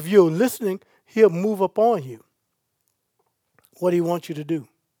you're listening, He'll move upon you what He wants you to do.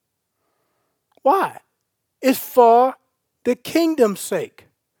 Why? It's for the kingdom's sake.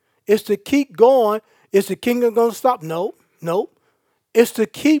 It's to keep going. Is the kingdom going to stop? No. It's to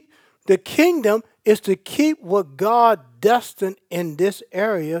keep, the kingdom is to keep what God destined in this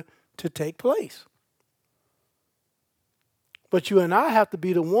area to take place. But you and I have to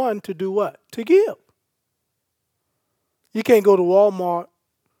be the one to do what? To give. You can't go to Walmart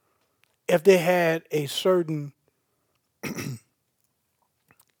if they had a certain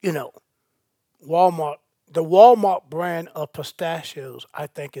you know, Walmart, the Walmart brand of pistachios, I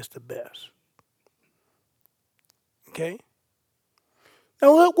think is the best. Okay.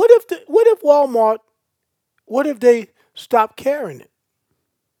 Now, what if they stop carrying it?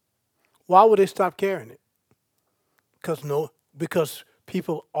 Why would they stop carrying it? Because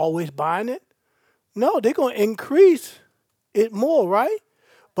people always buying it? No, they're gonna increase it more, right?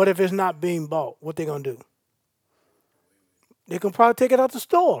 But if it's not being bought, what they gonna do? They can probably take it out the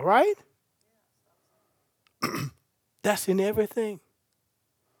store, right? That's in everything.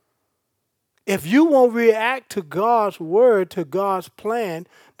 If you won't react to God's word, to God's plan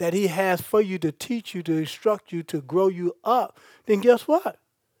that He has for you to teach you, to instruct you, to grow you up, then guess what?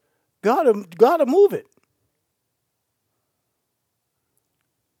 God will move it.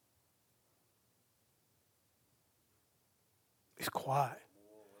 It's quiet.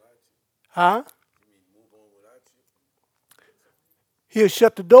 Huh? He'll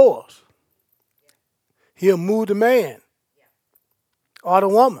shut the doors. He'll move the man or the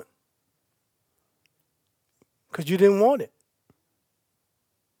woman because you didn't want it.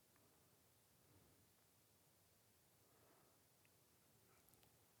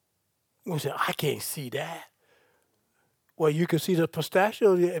 We say, I can't see that. Well, you can see the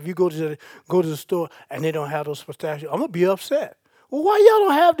pistachios if you go to the store and they don't have those pistachios. I'm gonna be upset. Well, why y'all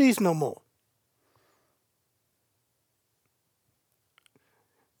don't have these no more?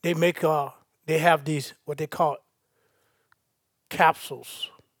 They have these what they call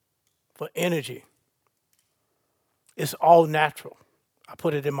capsules for energy. It's all natural. I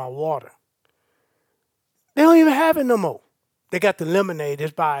put it in my water. They don't even have it no more. They got the lemonade.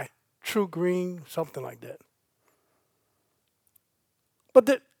 It's by True Green, something like that. But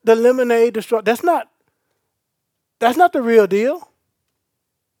the lemonade, the straw, that's not the real deal.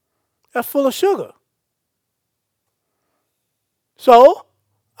 That's full of sugar. So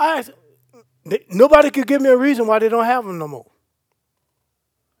nobody could give me a reason why they don't have them no more.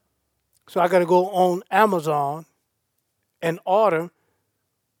 So I got to go on Amazon and order.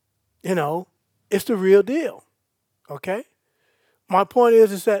 It's the real deal. Okay. My point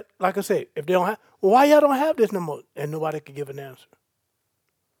is that, like I say, if they don't have, well, why y'all don't have this no more? And nobody could give an answer.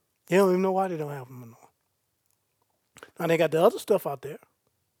 They don't even know why they don't have them no more. Now they got the other stuff out there.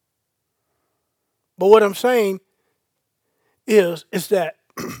 But what I'm saying is that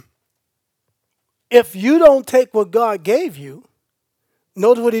if you don't take what God gave you,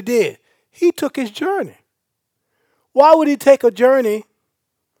 notice what He did. He took His journey. Why would He take a journey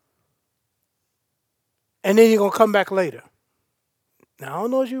and then you're going to come back later? Now, I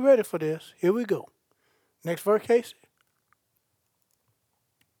don't know if you're ready for this. Here we go. Next verse, Casey.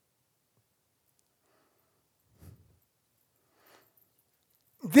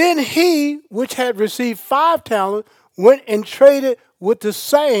 Then he which had received 5 talents went and traded with the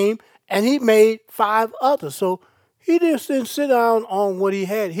same, and he made 5 others. So he just didn't sit down on what he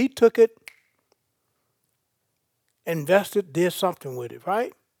had. He took it, invested, did something with it,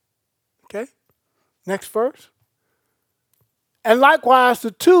 right? Okay. Next verse. And likewise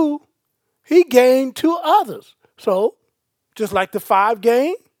the 2, he gained 2 others. So just like the 5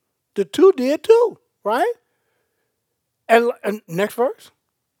 gained, the 2 did too, right? And next verse.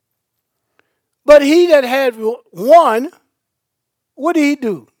 But he that had 1, what did he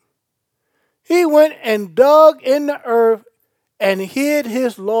do? He went and dug in the earth and hid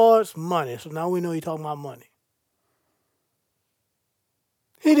his Lord's money. So now we know he's talking about money.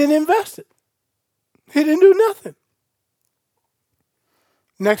 He didn't invest it. He didn't do nothing.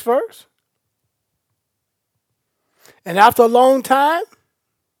 Next verse. And after a long time,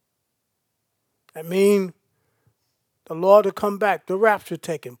 I mean, the Lord will come back, the rapture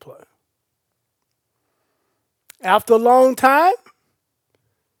taking place. After a long time,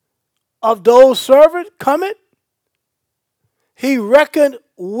 of those servants coming, he reckoned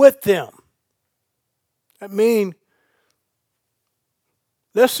with them. I mean,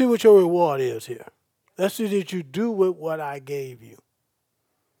 let's see what your reward is here. Let's see that you do with what I gave you.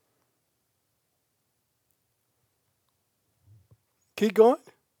 Keep going.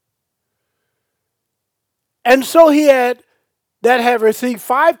 And so that had received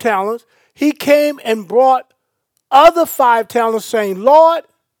 5 talents, he came and brought other 5 talents, saying, Lord,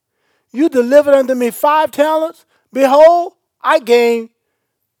 you delivered unto me 5 talents. Behold, I gained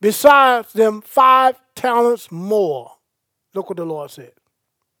besides them 5 talents more. Look what the Lord said.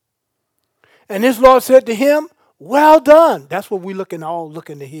 And his Lord said to him, well done. That's what we're looking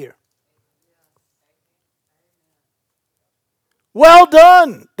to hear. Well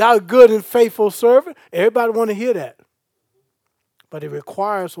done, thou good and faithful servant. Everybody want to hear that. But it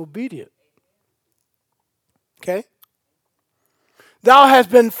requires obedience. Okay? Thou hast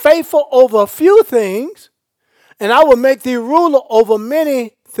been faithful over a few things, and I will make thee ruler over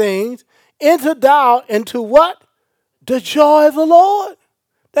many things. Enter thou into what? The joy of the Lord.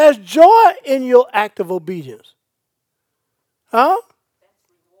 There's joy in your act of obedience. Huh?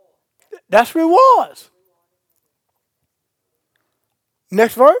 That's rewards.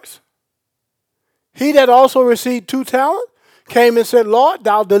 Next verse. He that also received 2 talents came and said, Lord,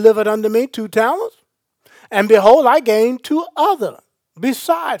 thou delivered unto me 2 talents. And behold, I gained 2 other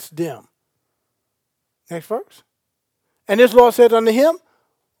besides them. Next verse. And this Lord said unto him,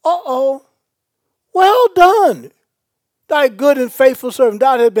 well done, thy good and faithful servant.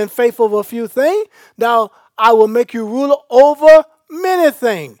 Thou hast been faithful over a few things. Now I will make you ruler over many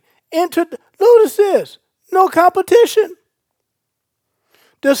things. Notice this, no competition.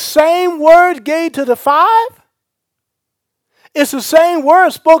 The same word gave to the 5. It's the same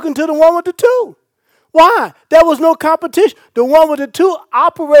word spoken to the one with the 2. Why? There was no competition. The one with the 2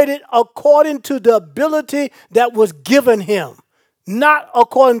 operated according to the ability that was given him, not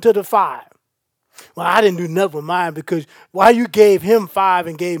according to the 5. Well, I didn't do nothing with mine because why you gave him 5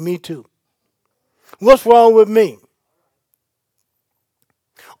 and gave me 2? What's wrong with me?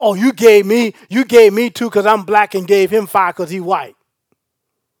 Oh, you gave me 2 because I'm black and gave him 5 because he white.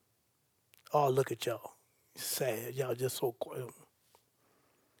 Oh, look at y'all. Sad. Y'all just so quiet.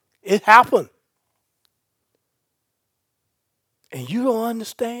 It happened. And you don't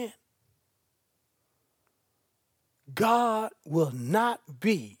understand. God will not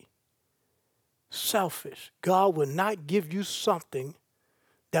be selfish. God will not give you something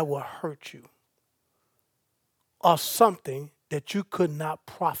that will hurt you or something that you could not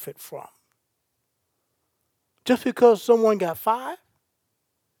profit from. Just because someone got 5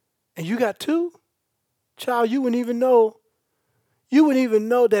 and you got 2, child, you wouldn't even know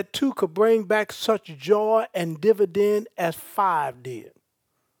that 2 could bring back such joy and dividend as 5 did.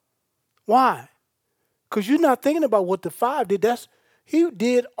 Why? Because you're not thinking about what the 5 did. He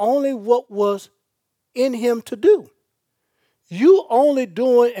did only what was in him to do. You only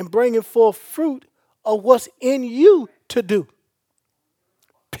doing and bringing forth fruit of what's in you to do.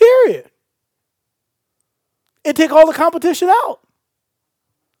 Period. It take all the competition out.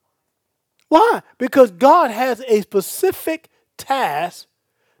 Why? Because God has a specific task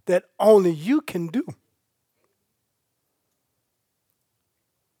that only you can do.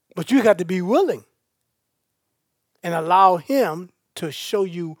 But you got to be willing and allow him to show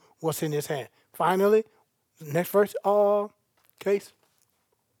you what's in his hand. Finally, next verse, Case.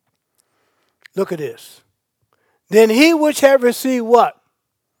 Look at this. Then he which had received what?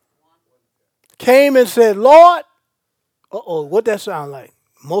 Came and said, Lord, what that sound like?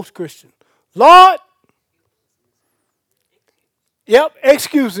 Most Christians. Lord, yep,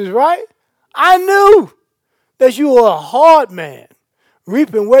 excuses, right? I knew that you were a hard man,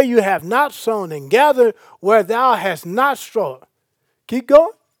 reaping where you have not sown and gathering where thou hast not strawed. Keep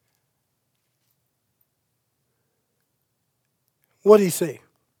going. What did he say?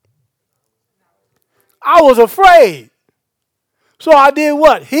 I was afraid. So I did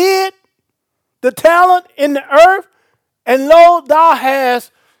what? Hid the talent in the earth, and lo, thou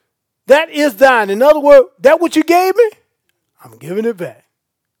hast, that is thine. In other words, that what you gave me, I'm giving it back.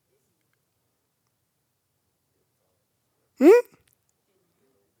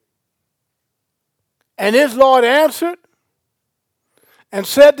 And his Lord answered and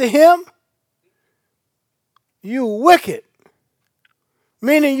said to him, you wicked,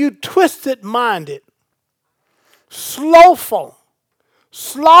 meaning you twisted-minded, slothful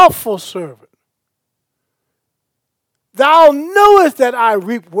servant. Thou knewest that I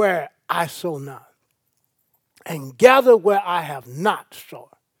reap where I sow not, and gather where I have not sown.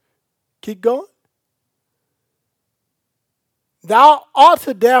 Keep going. Thou ought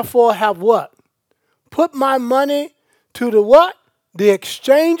to therefore have what? Put my money to the what? The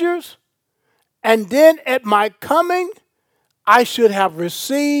exchangers, and then at my coming, I should have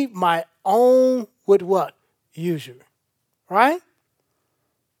received my own with what? Usury. Right?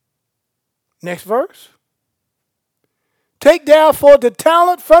 Next verse. Take therefore the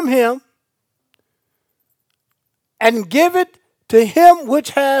talent from him and give it to him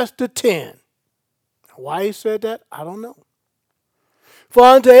which has the 10. Why he said that, I don't know. For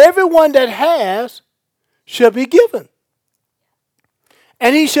unto everyone that has shall be given,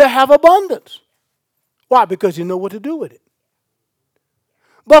 and he shall have abundance. Why? Because you know what to do with it.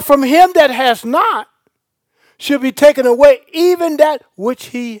 But from him that has not shall be taken away even that which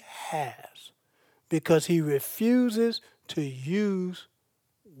he has, because he refuses to use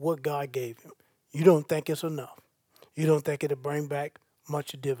what God gave him. You don't think it's enough. You don't think it'll bring back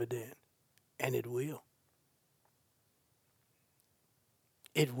much dividend, and it will.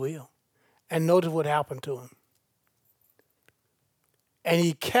 It will. And notice what happened to him. And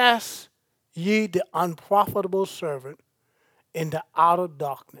he cast ye the unprofitable servant into outer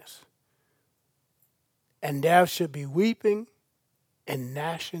darkness. And there should be weeping and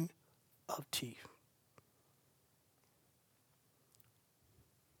gnashing of teeth.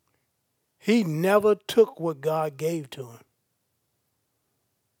 He never took what God gave to him.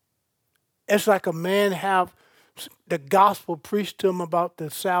 It's like a man have the gospel preached to him about the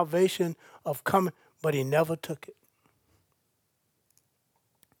salvation of coming, but he never took it.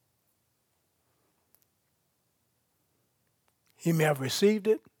 He may have received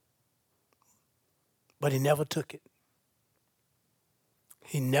it, but he never took it.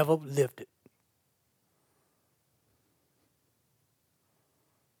 He never lived it.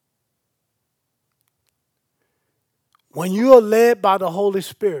 When you are led by the Holy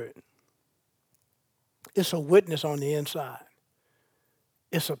Spirit, it's a witness on the inside.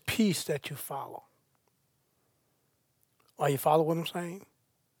 It's a peace that you follow. Are you following what I'm saying?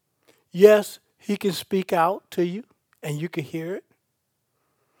 Yes, he can speak out to you and you can hear it.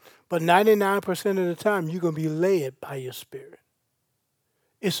 But 99% of the time, you're going to be led by your spirit.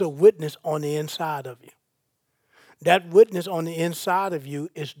 It's a witness on the inside of you. That witness on the inside of you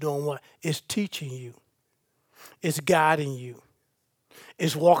is doing what? It's teaching you. It's guiding you.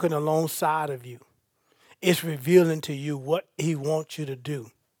 It's walking alongside of you. It's revealing to you what he wants you to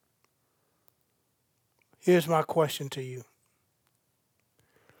do. Here's my question to you.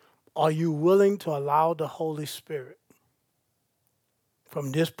 Are you willing to allow the Holy Spirit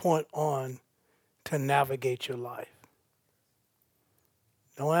from this point on to navigate your life?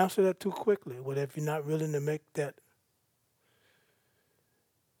 Don't answer that too quickly. What if you're not willing to make that?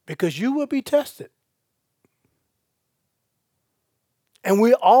 Because you will be tested. And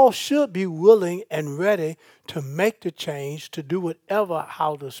we all should be willing and ready to make the change, to do whatever,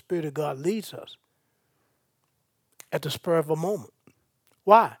 how the Spirit of God leads us at the spur of a moment.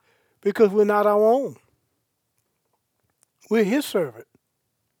 Why? Because we're not our own. We're his servant.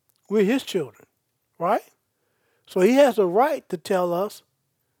 We're his children, right? So he has a right to tell us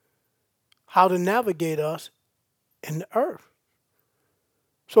how to navigate us in the earth.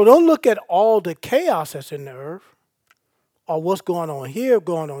 So don't look at all the chaos that's in the earth or what's going on here,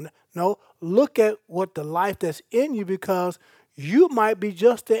 going on there. No, look at what the life that's in you, because you might be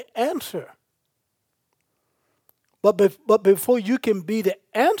just the answer. But before you can be the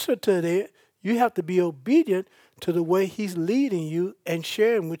answer to it, you have to be obedient to the way he's leading you and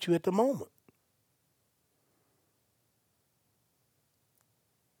sharing with you at the moment.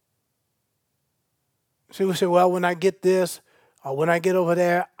 So we say, well, when I get this or when I get over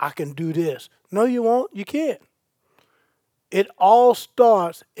there, I can do this. No, you won't. You can't. It all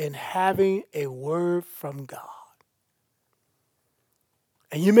starts in having a word from God.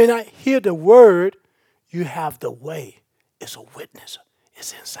 And you may not hear the word, you have the way. It's a witness.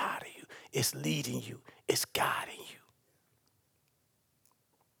 It's inside of you. It's leading you. It's guiding you.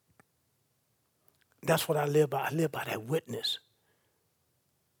 That's what I live by. I live by that witness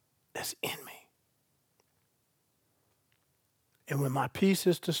that's in me. And when my peace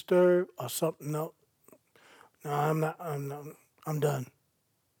is disturbed or something else, no, I'm done.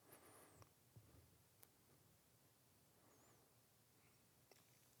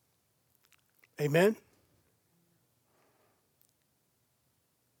 Amen?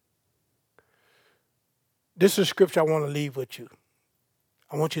 This is scripture I want to leave with you.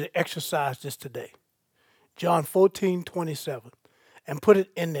 I want you to exercise this today. John 14:27. And put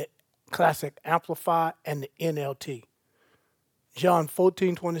it in the Classic Amplified and the NLT. John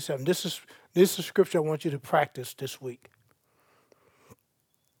 14:27. This is scripture I want you to practice this week.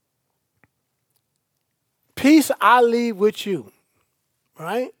 Peace I leave with you.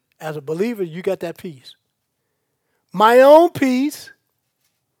 Right? As a believer, you got that peace. My own peace,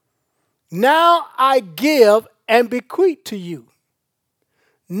 now I give and bequeath to you.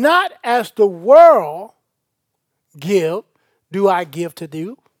 Not as the world give, do I give to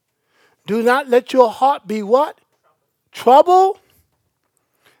you. Do not let your heart be what? Troubled.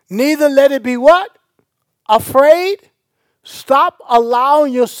 Neither let it be what? Afraid. Stop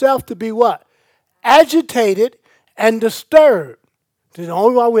allowing yourself to be what? Agitated and disturbed. The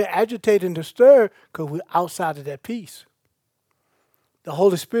only why we're agitated and disturbed because we're outside of that peace. The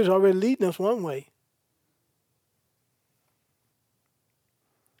Holy Spirit is already leading us one way.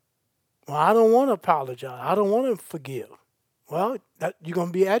 Well, I don't want to apologize. I don't want to forgive. Well, you're going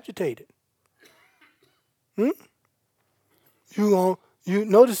to be agitated. You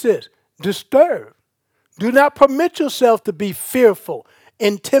notice this. Disturbed. Do not permit yourself to be fearful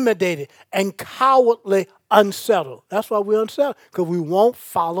intimidated, and cowardly unsettled. That's why we're unsettled, because we won't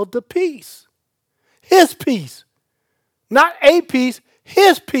follow the peace. His peace. Not a peace,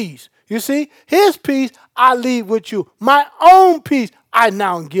 his peace. You see, his peace I leave with you. My own peace I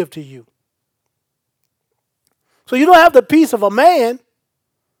now give to you. So you don't have the peace of a man.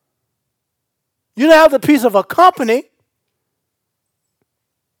 You don't have the peace of a company.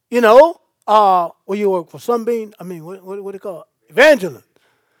 You know, where you work for Sunbeam. I mean, what do you call it? Evangeline.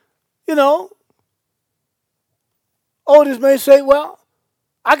 You know. Oldest may say, well,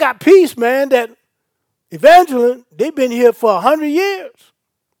 I got peace, man, that Evangeline, they've been here for 100 years.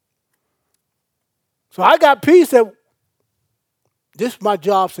 So I got peace that this is my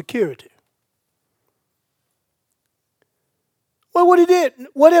job security. Well, what he did?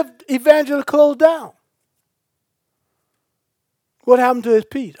 What if Evangeline closed down? What happened to his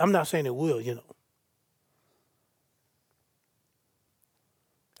peace? I'm not saying it will, you know.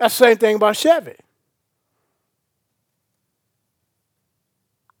 That's the same thing about Chevy.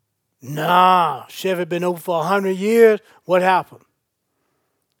 Nah, Chevy been open for 100 years. What happened?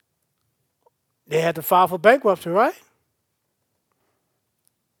 They had to file for bankruptcy, right?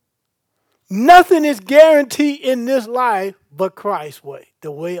 Nothing is guaranteed in this life but Christ's way,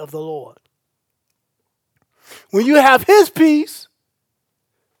 the way of the Lord. When you have his peace,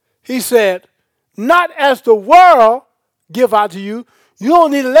 he said, not as the world give out to you, you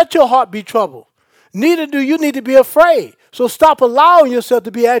don't need to let your heart be troubled. Neither do you need to be afraid. So stop allowing yourself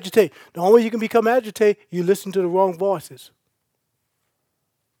to be agitated. The only way you can become agitated, you listen to the wrong voices.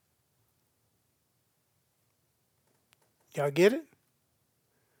 Y'all get it?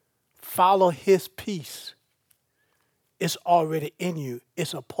 Follow his peace. It's already in you.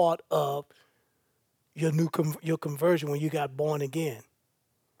 It's a part of your conversion when you got born again.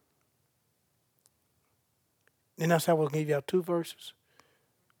 And that's how we'll give you 2 verses.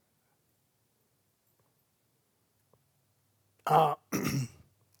 The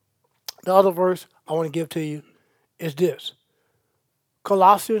other verse I want to give to you is this.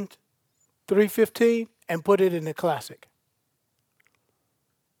 Colossians 3:15, and put it in the classic.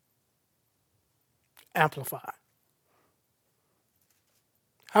 Amplify.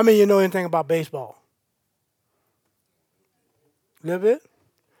 How many of you know anything about baseball? A little bit?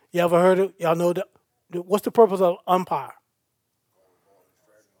 You ever heard it? Y'all know that? What's the purpose of umpire?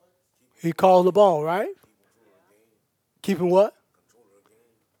 He calls the ball, right? Keeping what?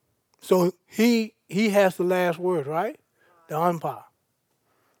 So he has the last word, right? The umpire.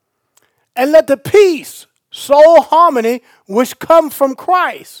 And let the peace, soul harmony, which come from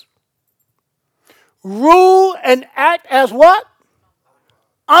Christ, rule and act as what?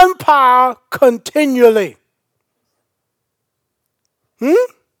 Umpire continually. You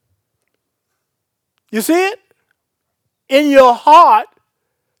see it? In your heart,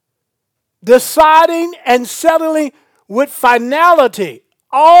 deciding and settling with finality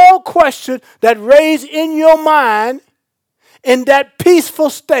all questions that raise in your mind in that peaceful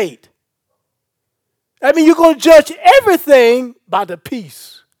state. I mean, you're going to judge everything by the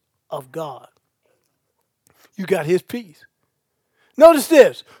peace of God. You got his peace. Notice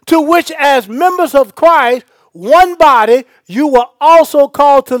this. To which as members of Christ, one body, you were also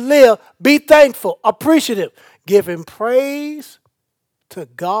called to live. Be thankful, appreciative, giving praise to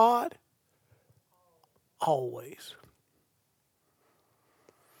God always.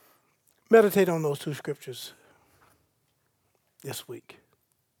 Meditate on those 2 scriptures this week.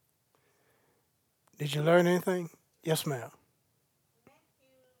 Did you learn anything? Yes, ma'am. Matthew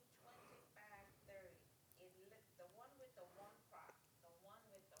 25:30. The one with the one crop, the one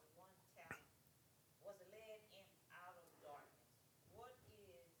with the one talent, was led in out of darkness. What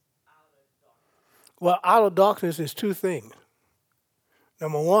is out of darkness? Well, out of darkness is 2 things.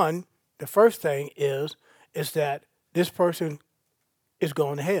 Number 1, the first thing is that this person is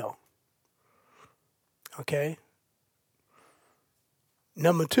going to hell. Okay?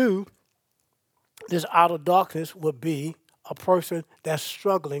 Number 2, this out of darkness would be a person that's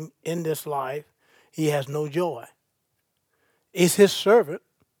struggling in this life. He has no joy. He's his servant,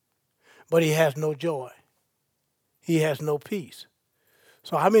 but he has no joy. He has no peace.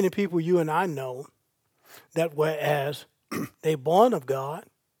 So how many people you and I know that whereas they're born of God,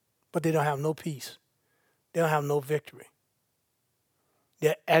 but they don't have no peace. They don't have no victory.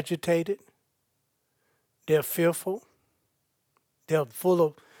 They're agitated. They're fearful. They're full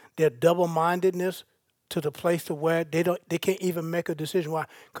of their double-mindedness to the place to where they can't even make a decision. Why?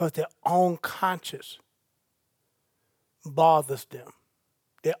 Because their own conscience bothers them.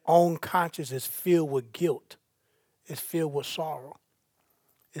 Their own conscience is filled with guilt. It's filled with sorrow.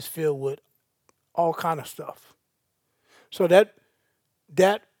 It's filled with all kind of stuff. So that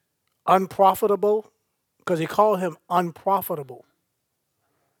that unprofitable, because he called him unprofitable.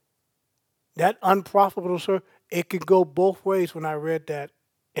 That unprofitable, sir, it could go both ways when I read that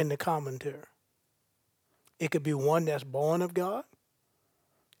in the commentary. It could be one that's born of God,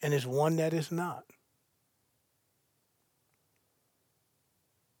 and it's one that is not.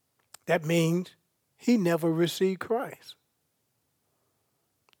 That means he never received Christ.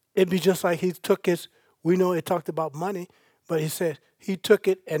 It'd be just like he took his, we know it talked about money, but he said he took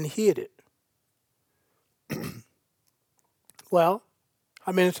it and hid it. Well,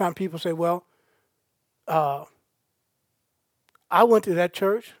 how many times people say, well, I went to that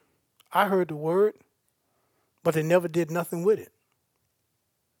church, I heard the word, but they never did nothing with it.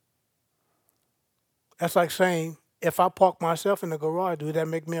 That's like saying, if I park myself in the garage, do that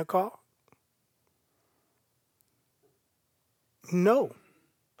make me a car? No,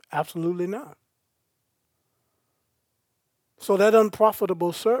 absolutely not. So that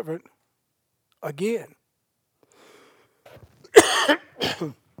unprofitable servant, again,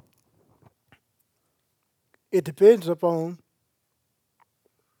 it depends upon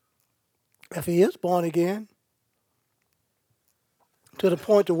if he is born again to the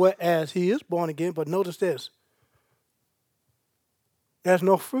point to where as he is born again, but notice this, there's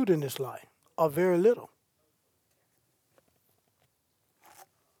no fruit in this life, or very little.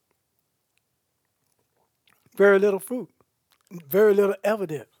 Very little fruit, very little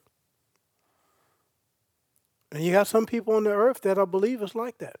evidence. And you got some people on the earth that are believers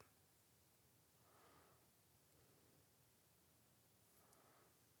like that.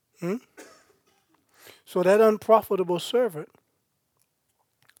 So that unprofitable servant,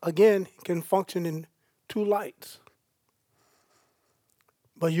 again, can function in two lights.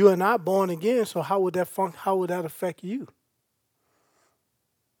 But you are not born again, so how would that how would that affect you?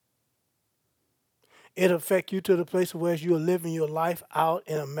 It affect you to the place where you're living your life out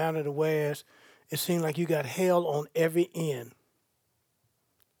in a manner to where it seems like you got hell on every end.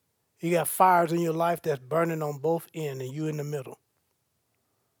 You got fires in your life that's burning on both ends, and you in the middle.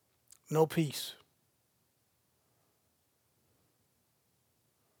 No peace.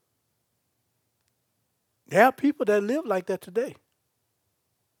 There are people that live like that today.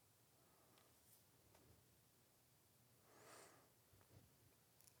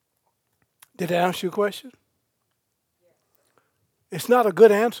 Did that answer your question? It's not a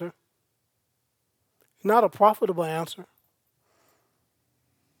good answer. It's not a profitable answer.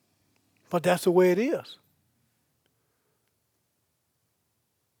 But that's the way it is.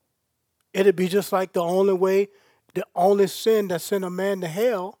 It'd be just like the only sin that sent a man to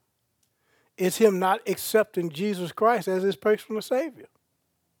hell is him not accepting Jesus Christ as his personal Savior.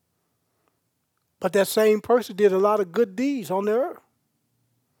 But that same person did a lot of good deeds on the earth.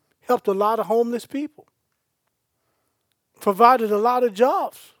 Helped a lot of homeless people. Provided a lot of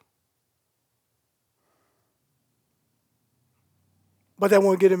jobs. But that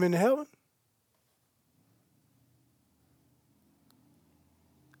won't get him into heaven.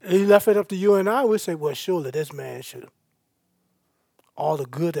 He left it up to you and I. We say, well, surely this man should. All the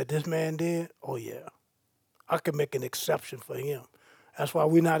good that this man did, oh yeah. I can make an exception for him. That's why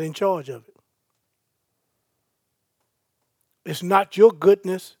we're not in charge of it. It's not your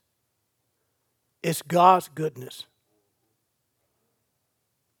goodness. It's God's goodness.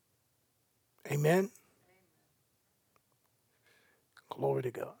 Amen? Glory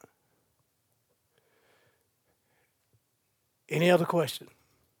to God. Any other question?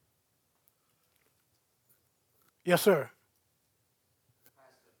 Yes, sir.